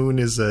believe the moon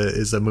is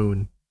a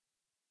moon.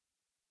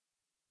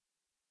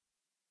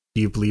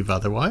 Do you believe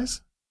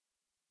otherwise?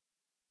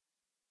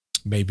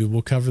 Maybe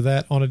we'll cover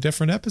that on a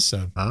different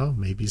episode. Oh,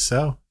 maybe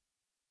so.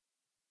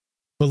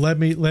 But let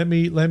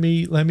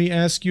me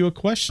ask you a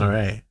question. All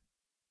right.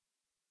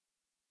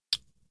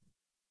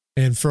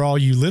 And for all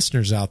you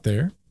listeners out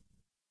there,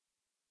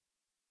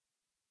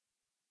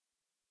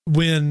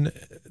 when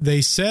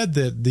they said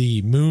that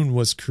the moon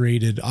was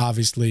created,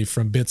 obviously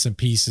from bits and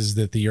pieces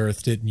that the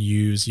Earth didn't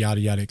use,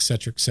 yada, yada, et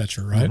cetera,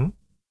 right? Mm-hmm.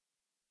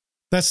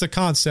 That's the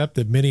concept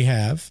that many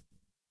have.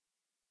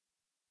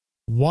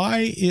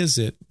 Why is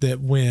it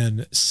that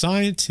when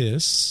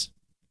scientists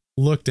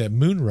looked at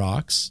moon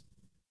rocks,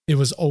 it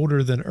was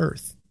older than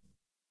Earth?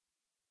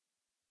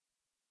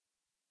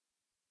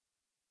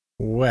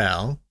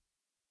 Well,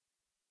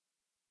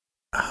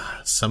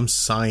 some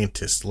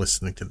scientist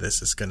listening to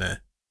this is going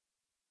to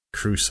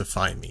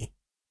crucify me.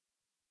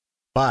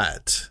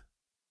 But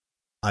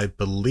I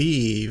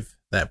believe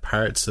that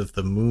parts of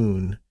the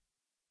moon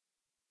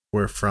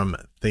were from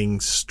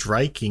things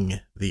striking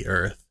the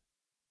Earth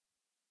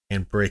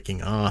and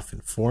breaking off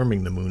and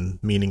forming the moon,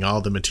 meaning all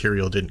the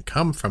material didn't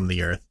come from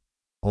the Earth,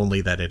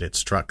 only that it had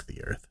struck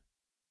the Earth.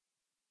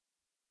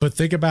 But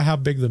think about how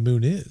big the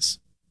moon is.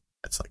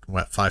 That's like,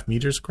 what, 5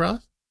 meters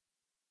across?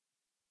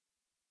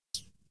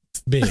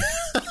 Big.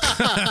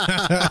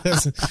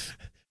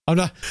 I'm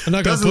not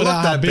going to put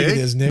out how big it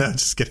is, Nick. No,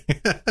 just kidding.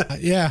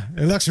 Yeah,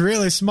 it looks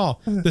really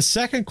small. The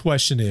second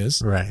question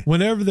is, right,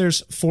 whenever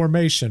there's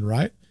formation,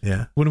 right?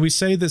 Yeah. When we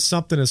say that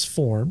something is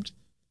formed,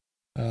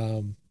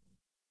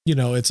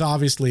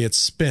 it's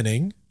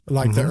spinning,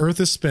 like the Earth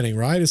is spinning,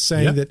 right? It's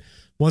saying that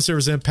once there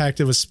was impact,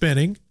 it was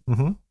spinning.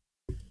 Mm-hmm.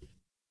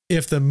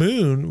 If the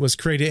moon was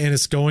created and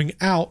it's going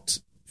out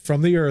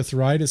from the Earth,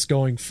 right? It's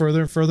going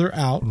further and further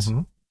out.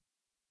 Mm-hmm.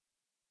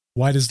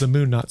 Why does the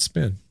moon not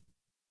spin?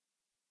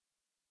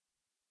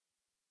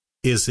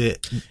 Is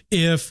it?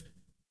 If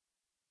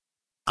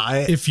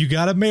If you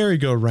got a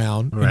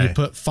merry-go-round and you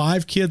put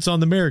 5 kids on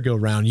the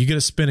merry-go-round, you get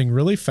it spinning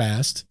really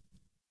fast.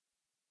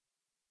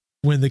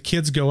 When the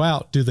kids go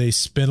out, do they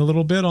spin a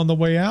little bit on the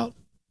way out?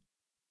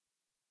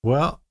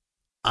 Well,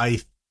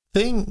 I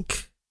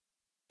think,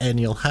 and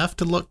you'll have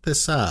to look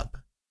this up,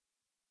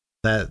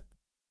 that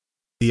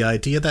the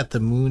idea that the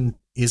moon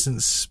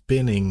isn't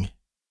spinning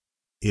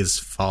is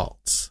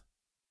false.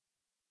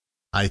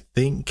 I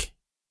think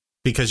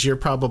because you're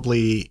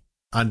probably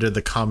under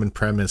the common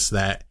premise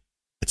that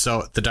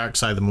the dark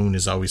side of the moon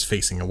is always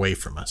facing away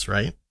from us,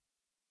 right?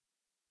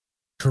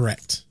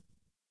 Correct.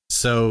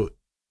 So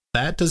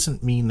that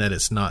doesn't mean that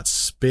it's not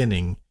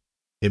spinning.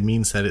 It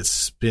means that it's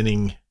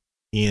spinning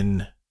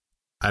in,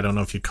 I don't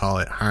know if you call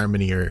it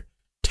harmony or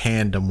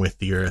tandem with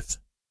the Earth,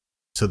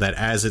 so that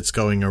as it's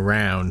going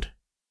around,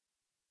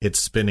 it's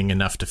spinning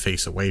enough to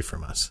face away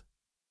from us.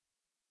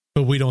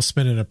 But we don't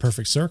spin in a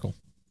perfect circle.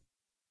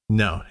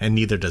 No, and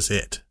neither does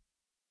it.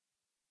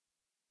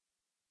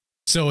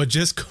 So it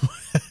just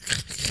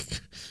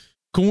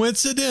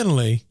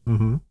coincidentally,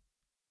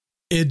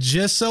 it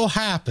just so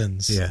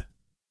happens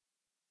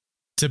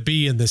to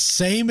be in the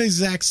same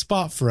exact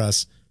spot for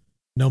us,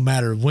 no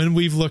matter when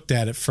we've looked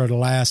at it for the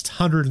last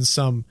 100 and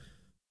some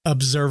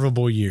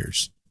observable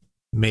years.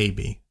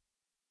 Maybe.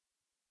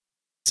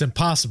 It's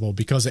impossible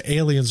because the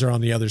aliens are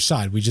on the other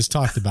side. We just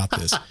talked about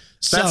this.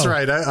 That's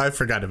right. I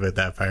forgot about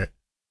that part.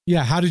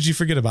 Yeah, how did you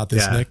forget about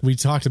this, Nick? We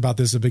talked about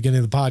this at the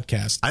beginning of the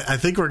podcast. I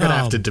think we're going to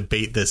have to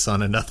debate this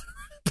on another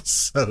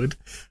episode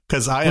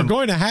because I'm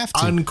going to have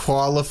to.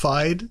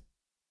 Unqualified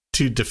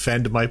to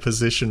defend my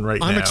position right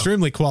now. I'm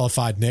extremely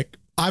qualified, Nick.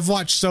 I've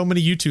watched so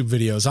many YouTube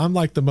videos. I'm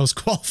like the most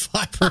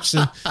qualified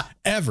person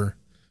ever.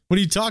 What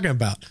are you talking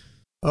about?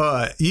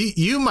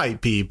 You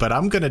might be, but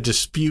I'm going to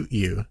dispute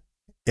you,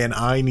 and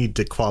I need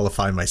to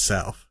qualify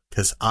myself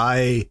because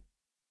I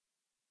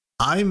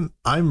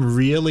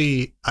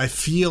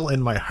feel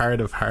in my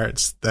heart of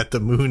hearts that the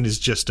moon is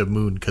just a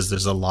moon because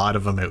there's a lot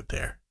of them out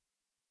there.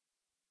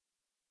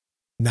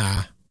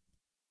 Nah.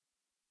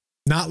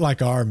 Not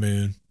like our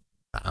moon.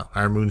 No,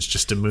 our moon's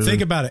just a moon.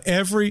 Think about it.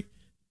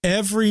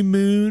 Every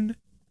moon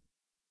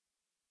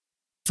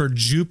for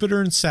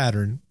Jupiter and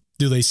Saturn,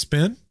 do they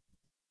spin?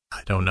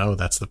 I don't know.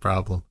 That's the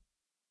problem.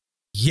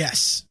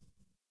 Yes.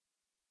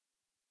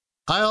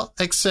 I'll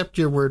accept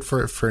your word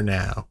for it for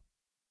now.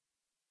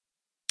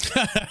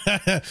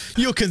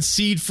 You'll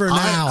concede for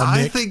now,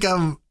 Nick. I think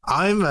I'm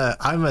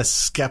a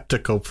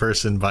skeptical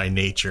person by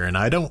nature, and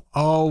I don't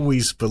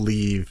always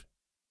believe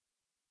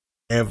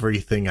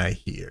everything I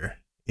hear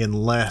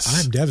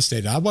unless I'm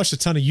devastated. I watched a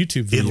ton of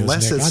YouTube videos.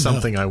 Unless Nick, it's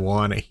something I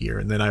want to hear,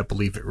 and then I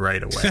believe it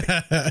right away.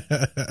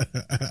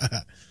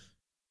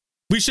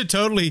 We should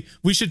totally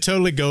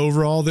go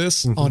over all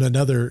this on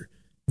another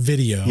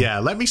video. Yeah,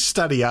 let me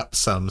study up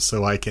some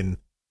so I can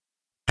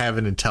have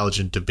an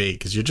intelligent debate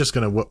because you're just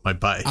going to whoop my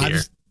butt here.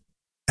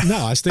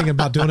 I was thinking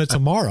about doing it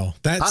tomorrow.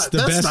 That's the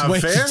best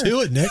way to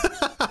do it, Nick.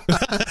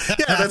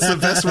 Yeah, that's the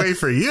best way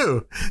for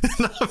you,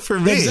 not for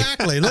me.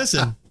 Exactly.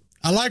 Listen,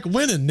 I like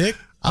winning, Nick.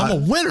 I'm a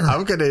winner.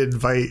 I'm going to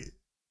invite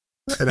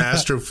an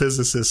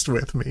astrophysicist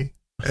with me.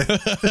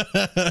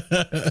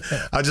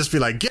 I'll just be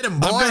like, get him,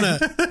 boy.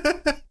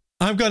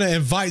 I'm going to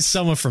invite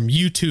someone from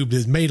YouTube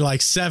that's made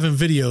like 7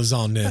 videos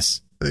on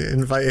this.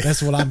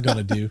 That's what I'm going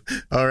to do.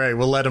 All right,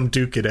 we'll let him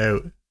duke it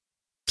out.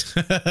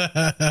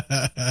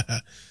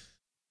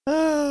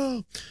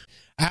 Oh,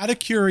 out of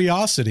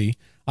curiosity,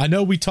 I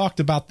know we talked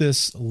about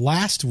this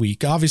last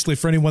week. Obviously,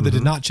 for anyone that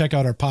did not check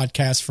out our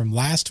podcast from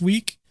last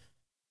week,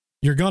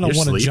 you're going to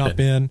want to jump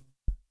in.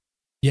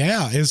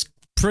 Yeah, it's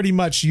pretty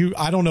much you.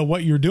 I don't know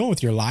what you're doing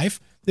with your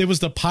life. It was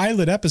the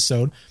pilot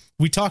episode.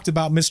 We talked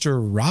about Mr.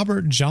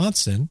 Robert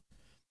Johnson.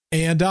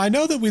 And I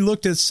know that we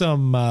looked at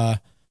some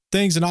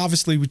things, and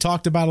obviously we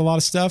talked about a lot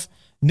of stuff.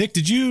 Nick,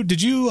 did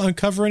you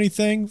uncover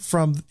anything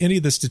from any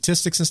of the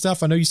statistics and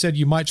stuff? I know you said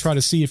you might try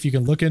to see if you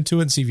can look into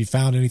it and see if you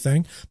found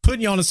anything. Putting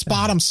you on the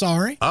spot, I'm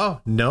sorry.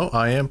 Oh, no,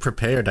 I am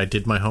prepared. I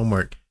did my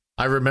homework.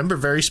 I remember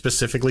very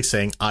specifically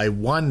saying, I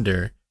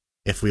wonder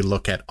if we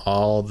look at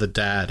all the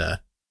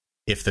data,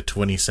 if the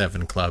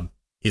 27 Club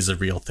is a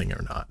real thing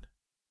or not.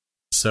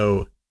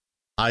 So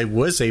I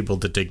was able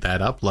to dig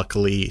that up.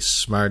 Luckily,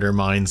 smarter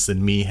minds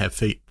than me have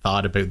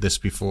thought about this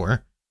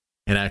before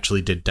and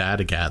actually did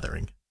data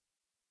gathering.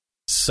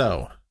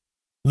 So,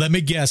 let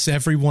me guess,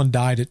 everyone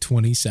died at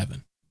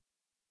 27.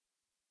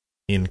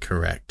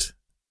 Incorrect.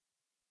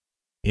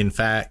 In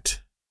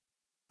fact,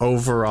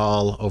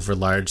 overall, over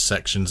large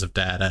sections of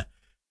data,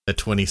 the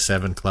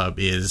 27 Club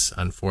is,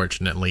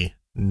 unfortunately,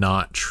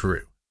 not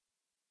true.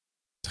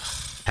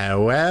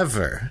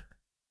 However,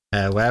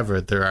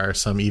 there are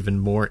some even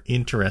more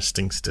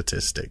interesting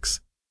statistics.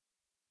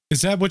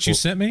 Is that what you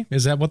sent me?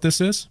 Is that what this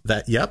is?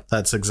 Yep,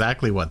 that's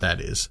exactly what that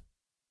is.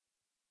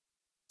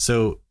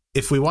 So,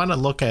 if we want to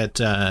look at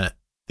the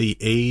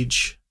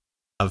age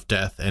of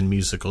death and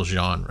musical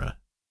genre,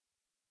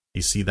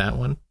 you see that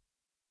one?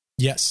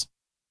 Yes.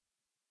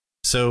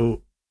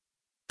 So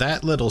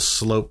that little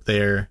slope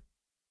there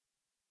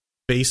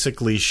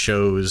basically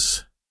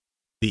shows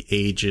the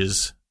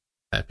ages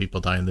that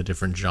people die in the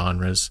different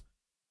genres.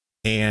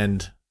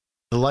 And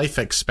the life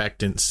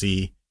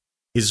expectancy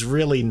is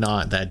really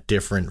not that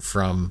different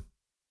from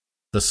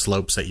the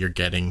slopes that you're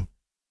getting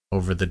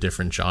over the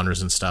different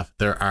genres and stuff.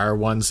 There are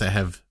ones that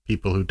have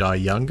people who die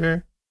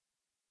younger,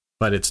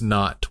 but it's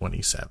not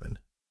 27.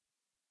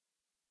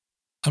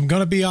 I'm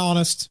going to be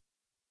honest.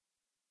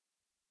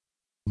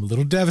 I'm a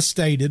little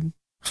devastated.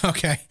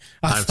 Okay.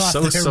 I thought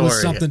there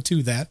was something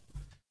to that.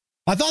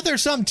 I thought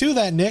there's something to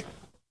that, Nick.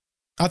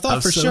 I thought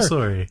I'm for so sure.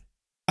 Sorry.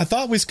 I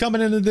thought we was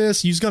coming into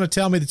this. You was going to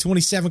tell me the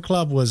 27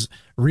 Club was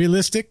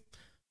realistic.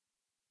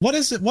 What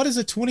is it? What is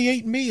it?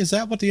 28andMe? Is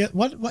that what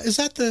is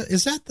that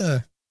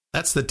the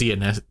That's the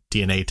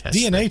DNA test.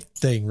 DNA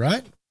thing,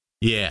 right?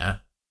 Yeah.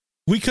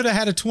 We could have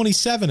had a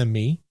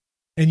 27andMe,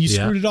 and you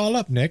screwed it all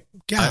up, Nick.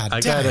 God,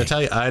 I gotta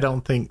tell you, I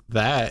don't think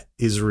that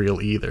is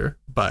real either,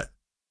 but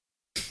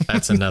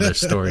that's another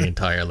story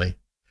entirely.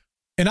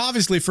 And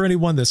obviously, for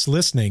anyone that's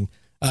listening,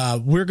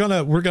 we're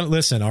gonna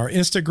listen. Our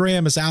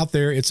Instagram is out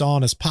there. It's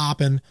on. It's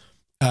popping.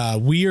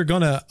 We are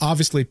gonna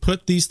obviously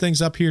put these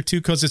things up here too,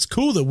 because it's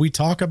cool that we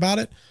talk about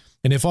it.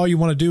 And if all you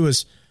want to do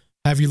is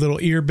have your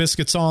little ear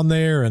biscuits on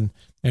there and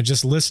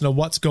just listen to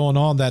what's going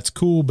on, that's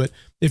cool. But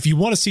if you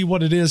want to see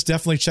what it is,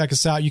 definitely check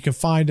us out. You can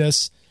find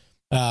us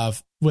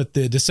with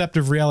the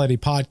Deceptive Reality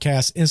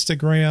Podcast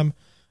Instagram.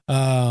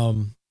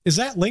 Is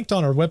that linked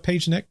on our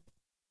webpage, Nick?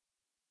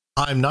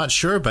 I'm not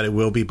sure, but it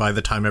will be by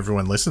the time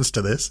everyone listens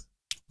to this.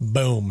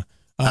 Boom.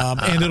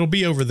 And it'll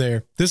be over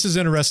there. This is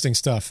interesting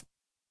stuff.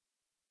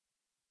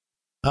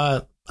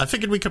 I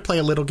figured we could play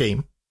a little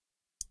game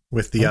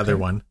with the other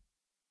one.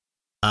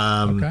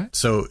 Okay.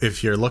 So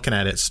if you're looking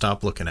at it,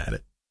 stop looking at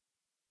it.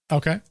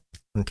 Okay.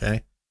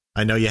 Okay.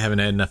 I know you haven't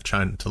had enough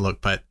time to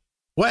look, but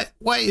what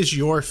is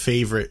your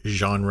favorite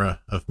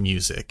genre of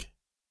music?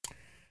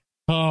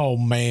 Oh,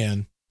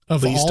 man.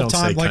 Of Please all don't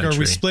time, say like, country. are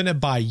we splitting it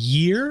by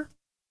year?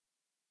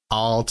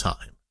 All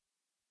time.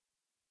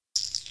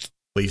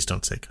 Please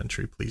don't say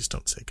country. Please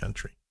don't say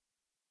country.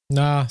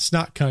 Nah, it's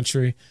not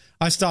country.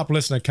 I stopped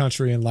listening to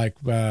country in like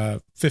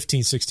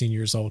 15, 16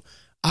 years old.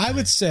 I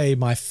would say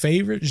my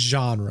favorite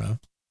genre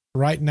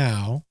right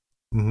now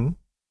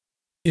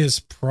is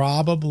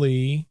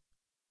probably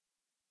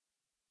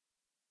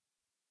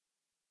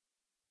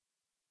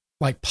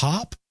like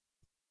pop.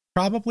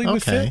 Probably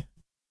would fit.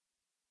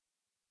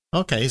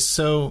 Okay,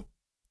 so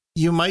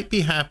you might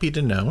be happy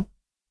to know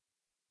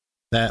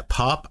that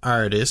pop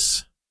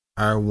artists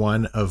are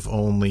one of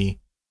only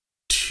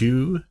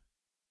 2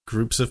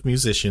 groups of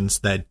musicians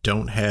that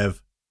don't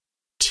have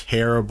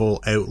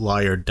terrible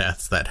outlier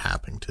deaths that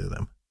happen to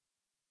them.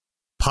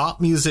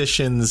 Pop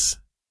musicians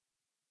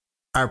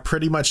are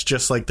pretty much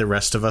just like the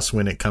rest of us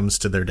when it comes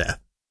to their death.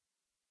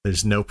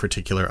 There's no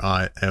particular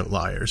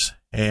outliers.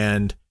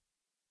 And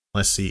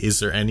let's see, is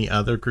there any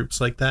other groups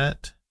like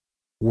that?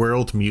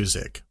 World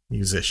music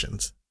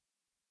musicians.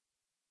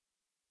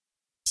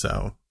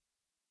 So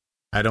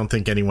I don't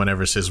think anyone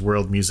ever says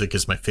world music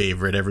is my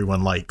favorite.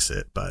 Everyone likes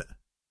it, but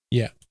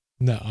yeah,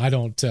 no, I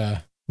don't.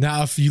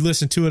 Now, if you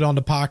listen to it on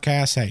the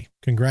podcast, hey,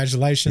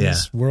 congratulations. Yeah.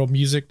 World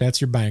music,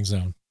 that's your bang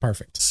zone.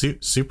 Perfect.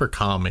 Super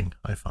calming,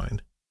 I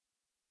find.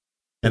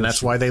 And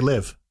that's why they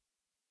live.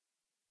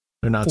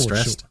 They're not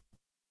stressed. Sure.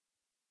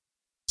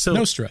 So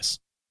no stress.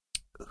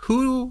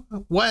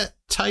 What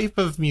type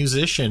of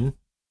musician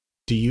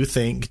do you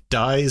think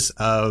dies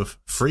of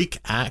freak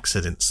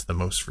accidents the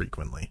most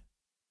frequently?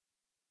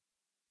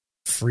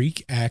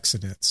 Freak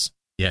accidents.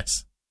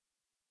 Yes.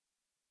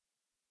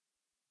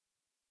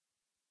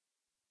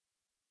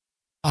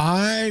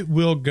 I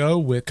will go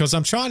with, because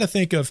I'm trying to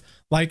think of,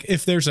 like,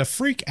 if there's a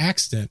freak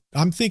accident,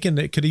 I'm thinking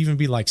it could even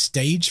be like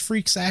stage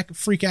freak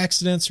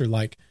accidents or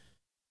like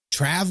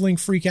traveling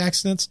freak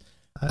accidents.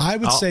 I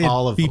would say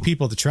it'd be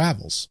people that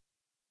travels.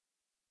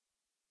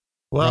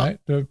 Well, right?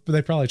 Do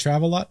they probably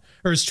travel a lot?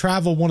 Or is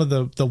travel one of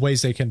the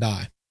ways they can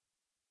die?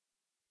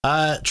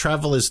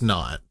 Travel is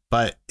not,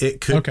 but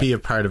it could be a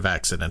part of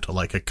accidental,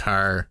 like a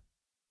car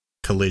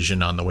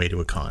collision on the way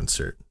to a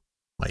concert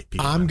might be.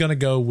 I'm going to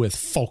go with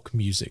folk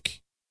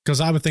music, because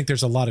I would think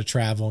there's a lot of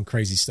travel and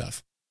crazy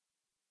stuff.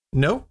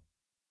 Nope.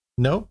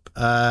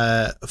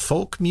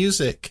 Folk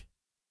music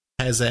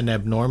has an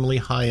abnormally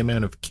high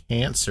amount of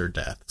cancer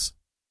deaths.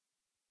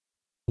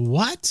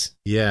 What?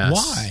 Yeah.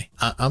 Why?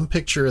 I'm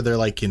picturing they're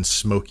like in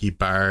smoky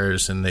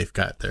bars and they've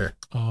got their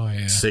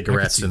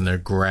cigarettes and their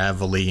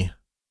gravelly.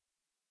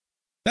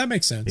 That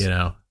makes sense. You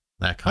know,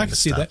 that kind of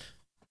stuff. I can see that.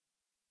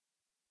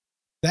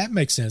 That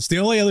makes sense. The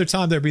only other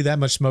time there'd be that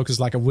much smoke is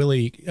like a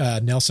Willie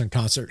Nelson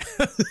concert.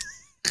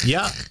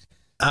 Yeah.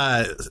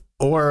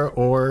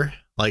 Or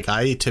like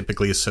I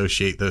typically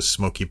associate those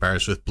smoky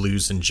bars with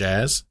blues and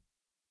jazz.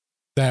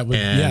 That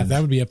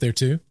would be up there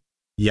too.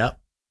 Yep.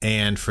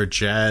 And for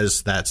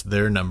jazz, that's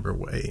their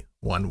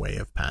one way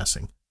of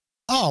passing.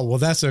 Oh, well,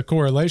 that's a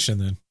correlation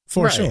then.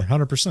 For sure.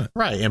 100%.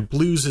 Right. And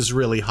blues is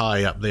really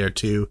high up there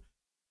too.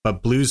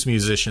 But blues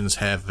musicians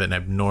have an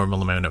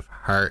abnormal amount of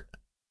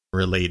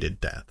heart-related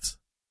deaths.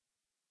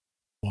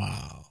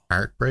 Wow.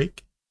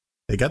 Heartbreak?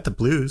 They got the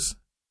blues.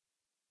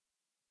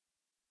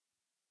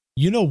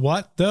 You know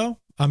what, though?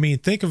 I mean,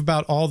 think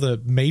about all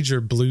the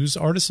major blues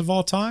artists of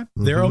all time.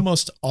 Mm-hmm. They're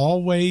almost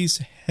always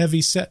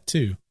heavy set,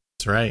 too.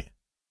 That's right.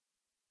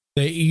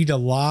 They eat a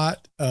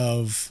lot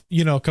of,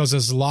 because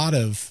there's a lot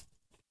of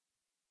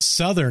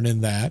Southern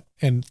in that,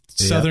 and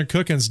Southern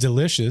cooking's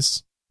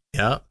delicious.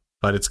 Yeah,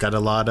 but it's got a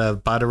lot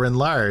of butter and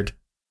lard.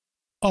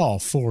 Oh,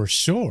 for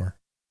sure.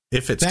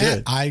 If it's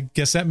good. I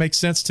guess that makes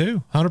sense,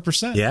 too.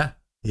 100%.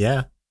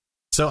 Yeah.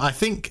 So I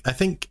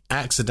think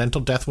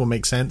accidental death will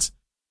make sense.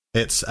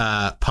 It's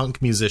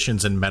punk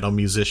musicians and metal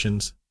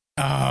musicians.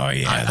 Oh,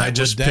 yeah. I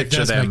just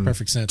picture them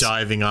perfect sense.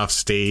 Diving off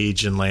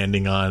stage and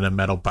landing on a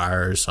metal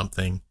bar or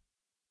something.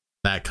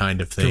 That kind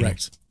of thing.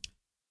 Correct.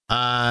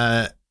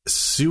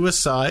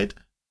 Suicide.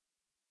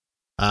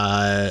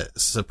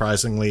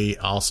 Surprisingly,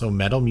 also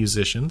metal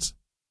musicians.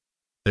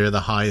 They're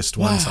the highest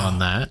ones on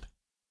that.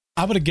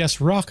 I would have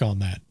guessed rock on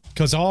that,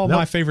 because all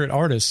my favorite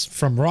artists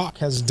from rock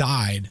has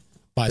died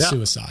by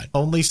suicide.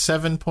 Only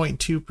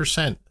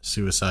 7.2%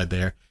 suicide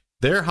there.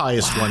 Their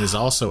highest one is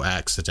also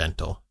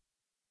accidental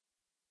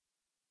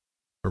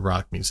for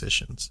rock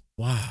musicians.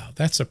 Wow,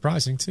 that's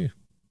surprising too.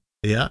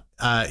 Yeah.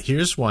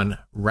 Here's one.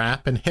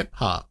 Rap and hip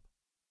hop.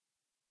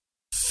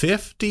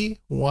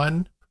 51%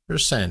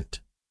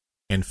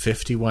 and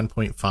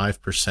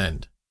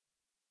 51.5%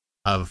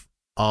 of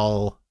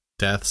all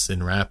deaths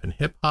in rap and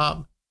hip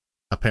hop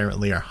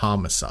apparently are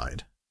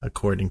homicide,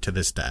 according to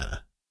this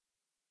data.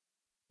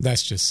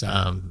 That's just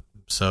sad.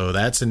 So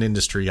that's an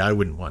industry I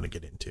wouldn't want to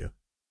get into.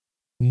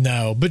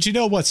 No, but you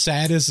know what's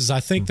sad is I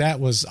think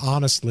that was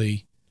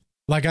honestly,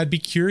 like, I'd be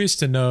curious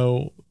to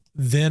know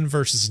then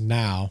versus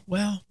now.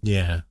 Well,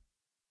 yeah.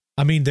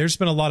 I mean, there's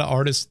been a lot of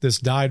artists that's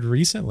died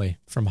recently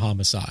from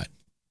homicide.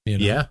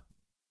 Yeah.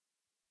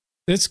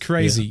 It's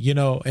crazy,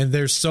 and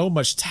there's so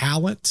much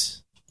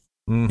talent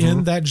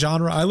in that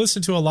genre. I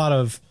listen to a lot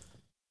of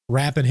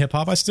rap and hip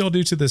hop. I still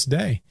do to this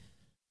day.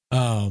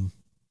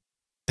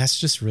 That's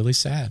just really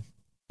sad.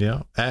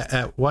 Yeah.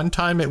 At one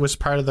time it was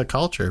part of the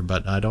culture,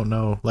 but I don't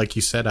know. Like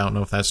you said, I don't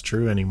know if that's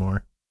true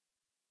anymore.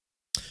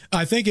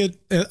 I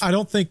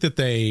don't think that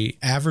they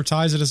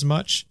advertise it as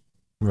much.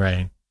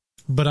 Right.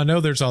 But I know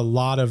there's a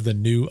lot of the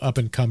new up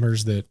and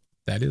comers that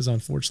is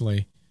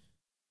unfortunately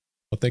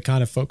what they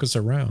kind of focus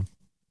around.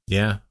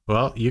 Yeah.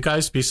 Well, you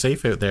guys be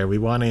safe out there. We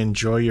want to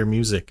enjoy your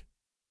music.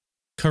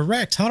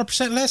 Correct.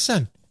 100%.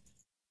 Listen,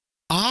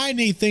 I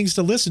need things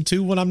to listen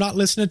to when I'm not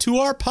listening to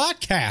our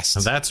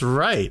podcast. That's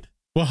right.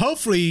 Well,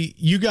 hopefully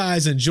you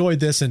guys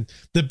enjoyed this. And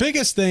the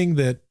biggest thing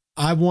that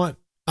I want,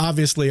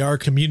 obviously, our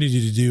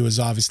community to do is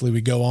obviously we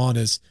go on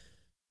is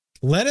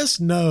let us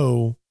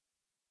know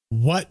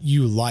what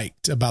you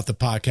liked about the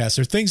podcast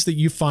or things that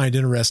you find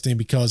interesting,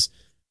 because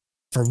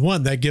for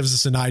one, that gives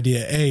us an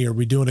idea. A, are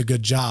we doing a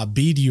good job?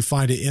 B, do you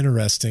find it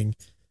interesting?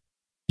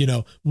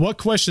 What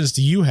questions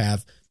do you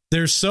have?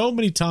 There's so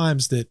many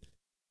times that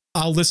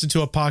I'll listen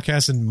to a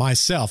podcast and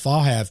myself, I'll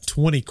have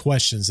 20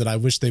 questions that I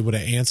wish they would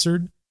have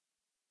answered.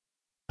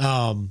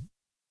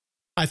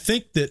 I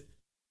think that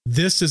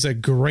this is a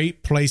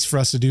great place for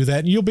us to do that.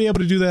 And you'll be able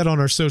to do that on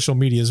our social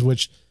medias,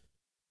 which,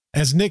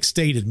 as Nick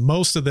stated,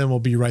 most of them will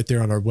be right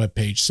there on our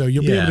webpage. So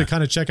you'll be able to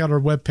kind of check out our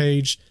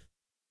webpage,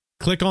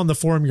 click on the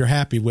forum you're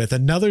happy with.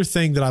 Another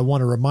thing that I want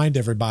to remind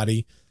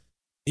everybody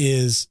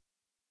is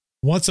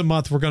once a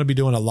month, we're going to be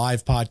doing a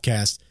live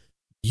podcast.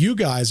 You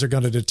guys are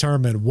going to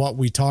determine what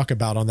we talk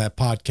about on that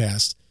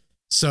podcast.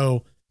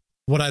 So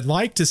what I'd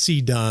like to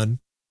see done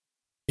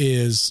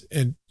is,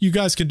 and you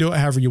guys can do it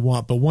however you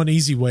want, but one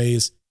easy way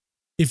is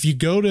if you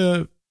go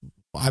to,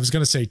 I was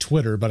going to say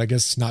Twitter, but I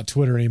guess it's not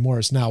Twitter anymore.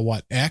 It's now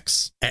what?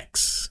 X?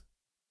 X.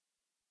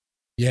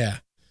 Yeah.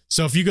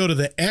 So if you go to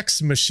the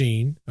X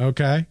machine,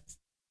 okay.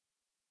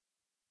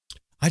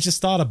 I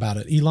just thought about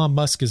it. Elon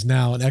Musk is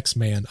now an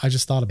X-Man. I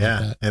just thought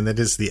about that. And it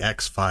is the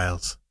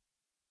X-Files.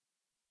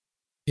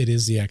 It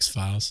is the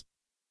X-Files.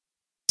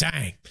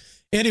 Dang.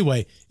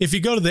 Anyway, if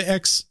you go to the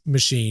X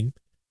machine,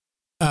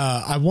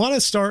 I want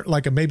to start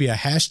maybe a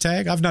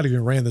hashtag. I've not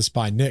even ran this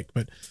by Nick,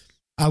 but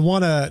I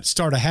want to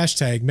start a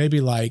hashtag,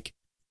 maybe like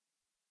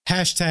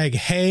hashtag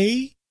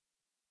hey,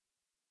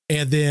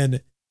 and then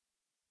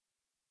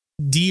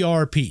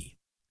DRP.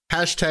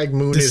 Hashtag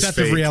Moon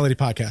Deceptive is fake. Reality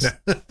Podcast.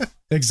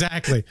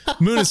 Exactly.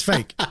 Moon is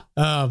fake.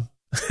 But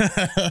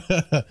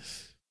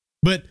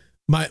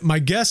my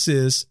guess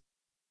is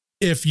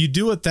if you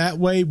do it that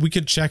way, we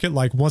can check it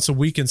like once a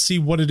week and see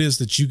what it is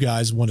that you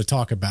guys want to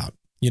talk about.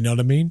 You know what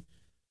I mean?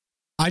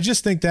 I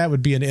just think that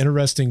would be an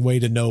interesting way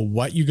to know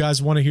what you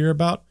guys want to hear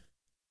about,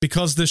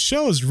 because the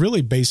show is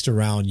really based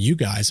around you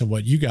guys and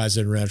what you guys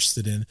are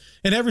interested in.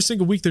 And every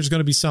single week there's going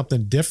to be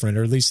something different,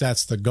 or at least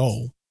that's the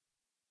goal.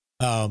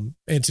 And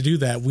to do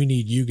that, we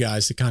need you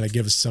guys to kind of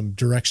give us some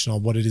direction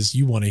on what it is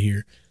you want to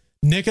hear.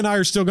 Nick and I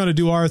are still going to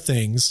do our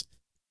things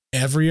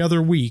every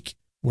other week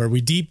where we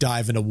deep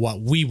dive into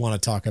what we want to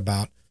talk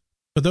about.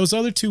 But those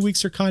other 2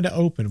 weeks are kind of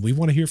open. We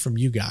want to hear from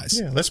you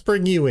guys. Yeah, let's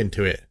bring you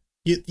into it.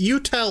 You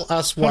tell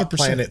us what 100%.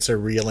 Planets are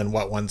real and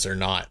what ones are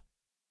not.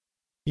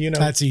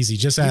 That's easy.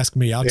 Just ask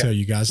me. I'll tell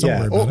you guys. Don't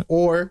worry about it.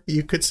 Or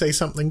you could say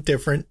something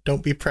different.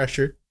 Don't be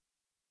pressured.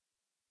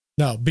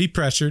 No, be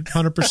pressured,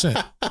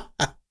 100%.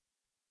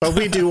 But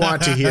we do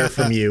want to hear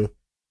from you.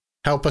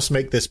 Help us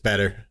make this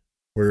better.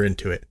 We're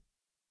into it.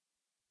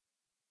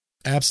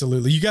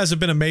 Absolutely. You guys have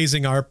been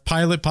amazing. Our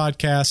pilot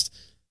podcast.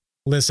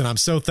 Listen, I'm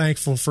so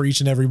thankful for each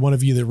and every one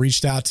of you that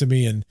reached out to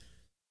me, and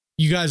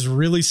you guys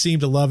really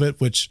seem to love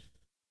it, which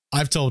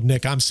I've told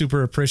Nick I'm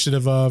super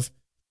appreciative of.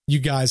 You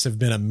guys have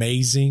been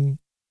amazing.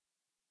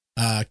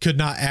 Could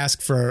not ask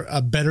for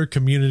a better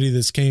community.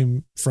 This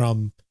came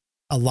from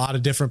a lot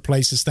of different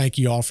places. Thank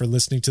you all for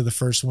listening to the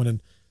first one.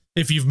 And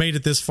if you've made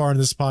it this far in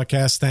this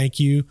podcast, thank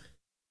you.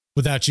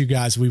 Without you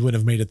guys, we wouldn't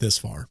have made it this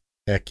far.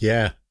 Heck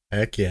yeah.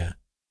 Heck yeah.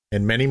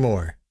 And many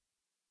more.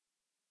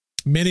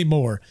 Many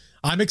more.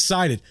 I'm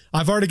excited.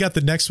 I've already got the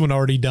next one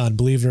already done,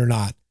 believe it or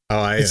not.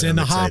 It's in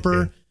the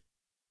hopper. Too.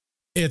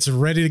 It's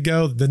ready to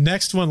go. The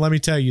next one, let me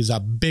tell you, is a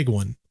big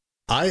one.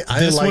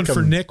 This like one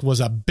for Nick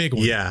was a big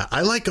one. Yeah,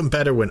 I like them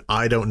better when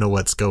I don't know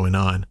what's going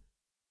on,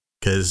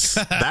 because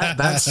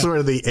that's sort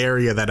of the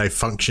area that I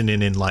function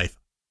in life.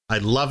 I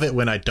love it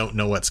when I don't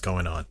know what's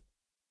going on.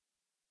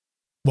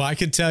 Well, I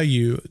can tell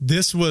you,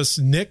 this was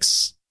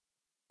Nick's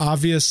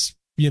obvious,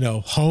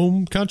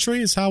 home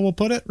country is how we'll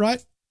put it,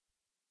 right?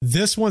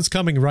 This one's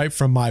coming right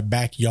from my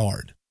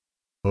backyard.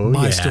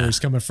 My story's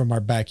coming from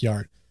our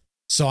backyard.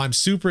 So I'm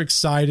super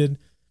excited.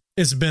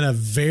 It's been a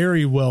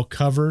very well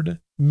covered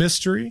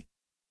mystery.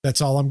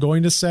 That's all I'm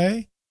going to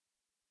say.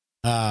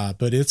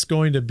 But it's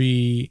going to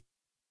be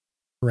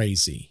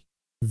crazy.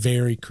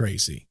 Very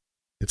crazy.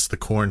 It's the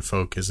corn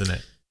folk, isn't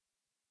it?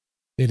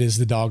 It is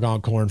the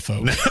doggone corn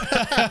folk.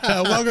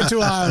 Welcome to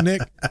Ohio,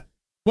 Nick.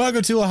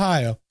 Welcome to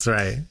Ohio. That's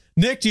right.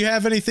 Nick, do you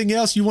have anything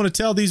else you want to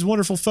tell these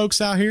wonderful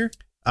folks out here?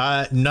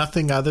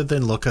 Nothing other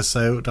than look us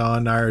out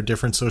on our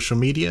different social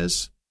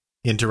medias.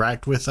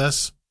 Interact with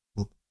us.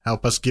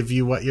 Help us give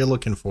you what you're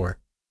looking for.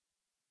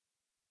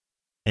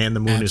 And the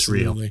moon is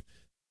real.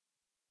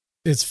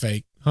 It's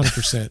fake,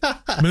 100%.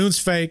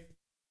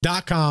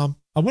 Moonsfake.com.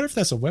 I wonder if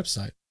that's a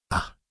website.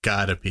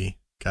 Gotta be.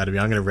 I'm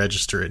going to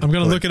register it. I'm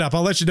going to look it up.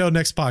 I'll let you know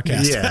next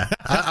podcast. Yeah.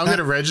 I'm going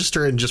to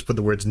register it and just put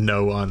the words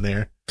no on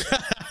there.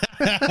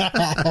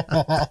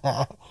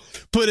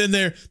 Put in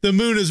there, the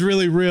moon is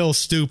really real,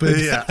 stupid.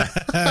 Yeah.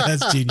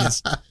 That's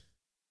genius.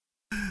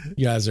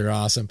 You guys are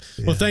awesome.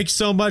 Yeah. Well, thank you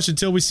so much.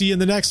 Until we see you in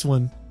the next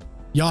one,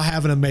 y'all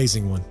have an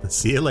amazing one.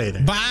 See you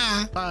later.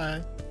 Bye.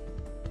 Bye.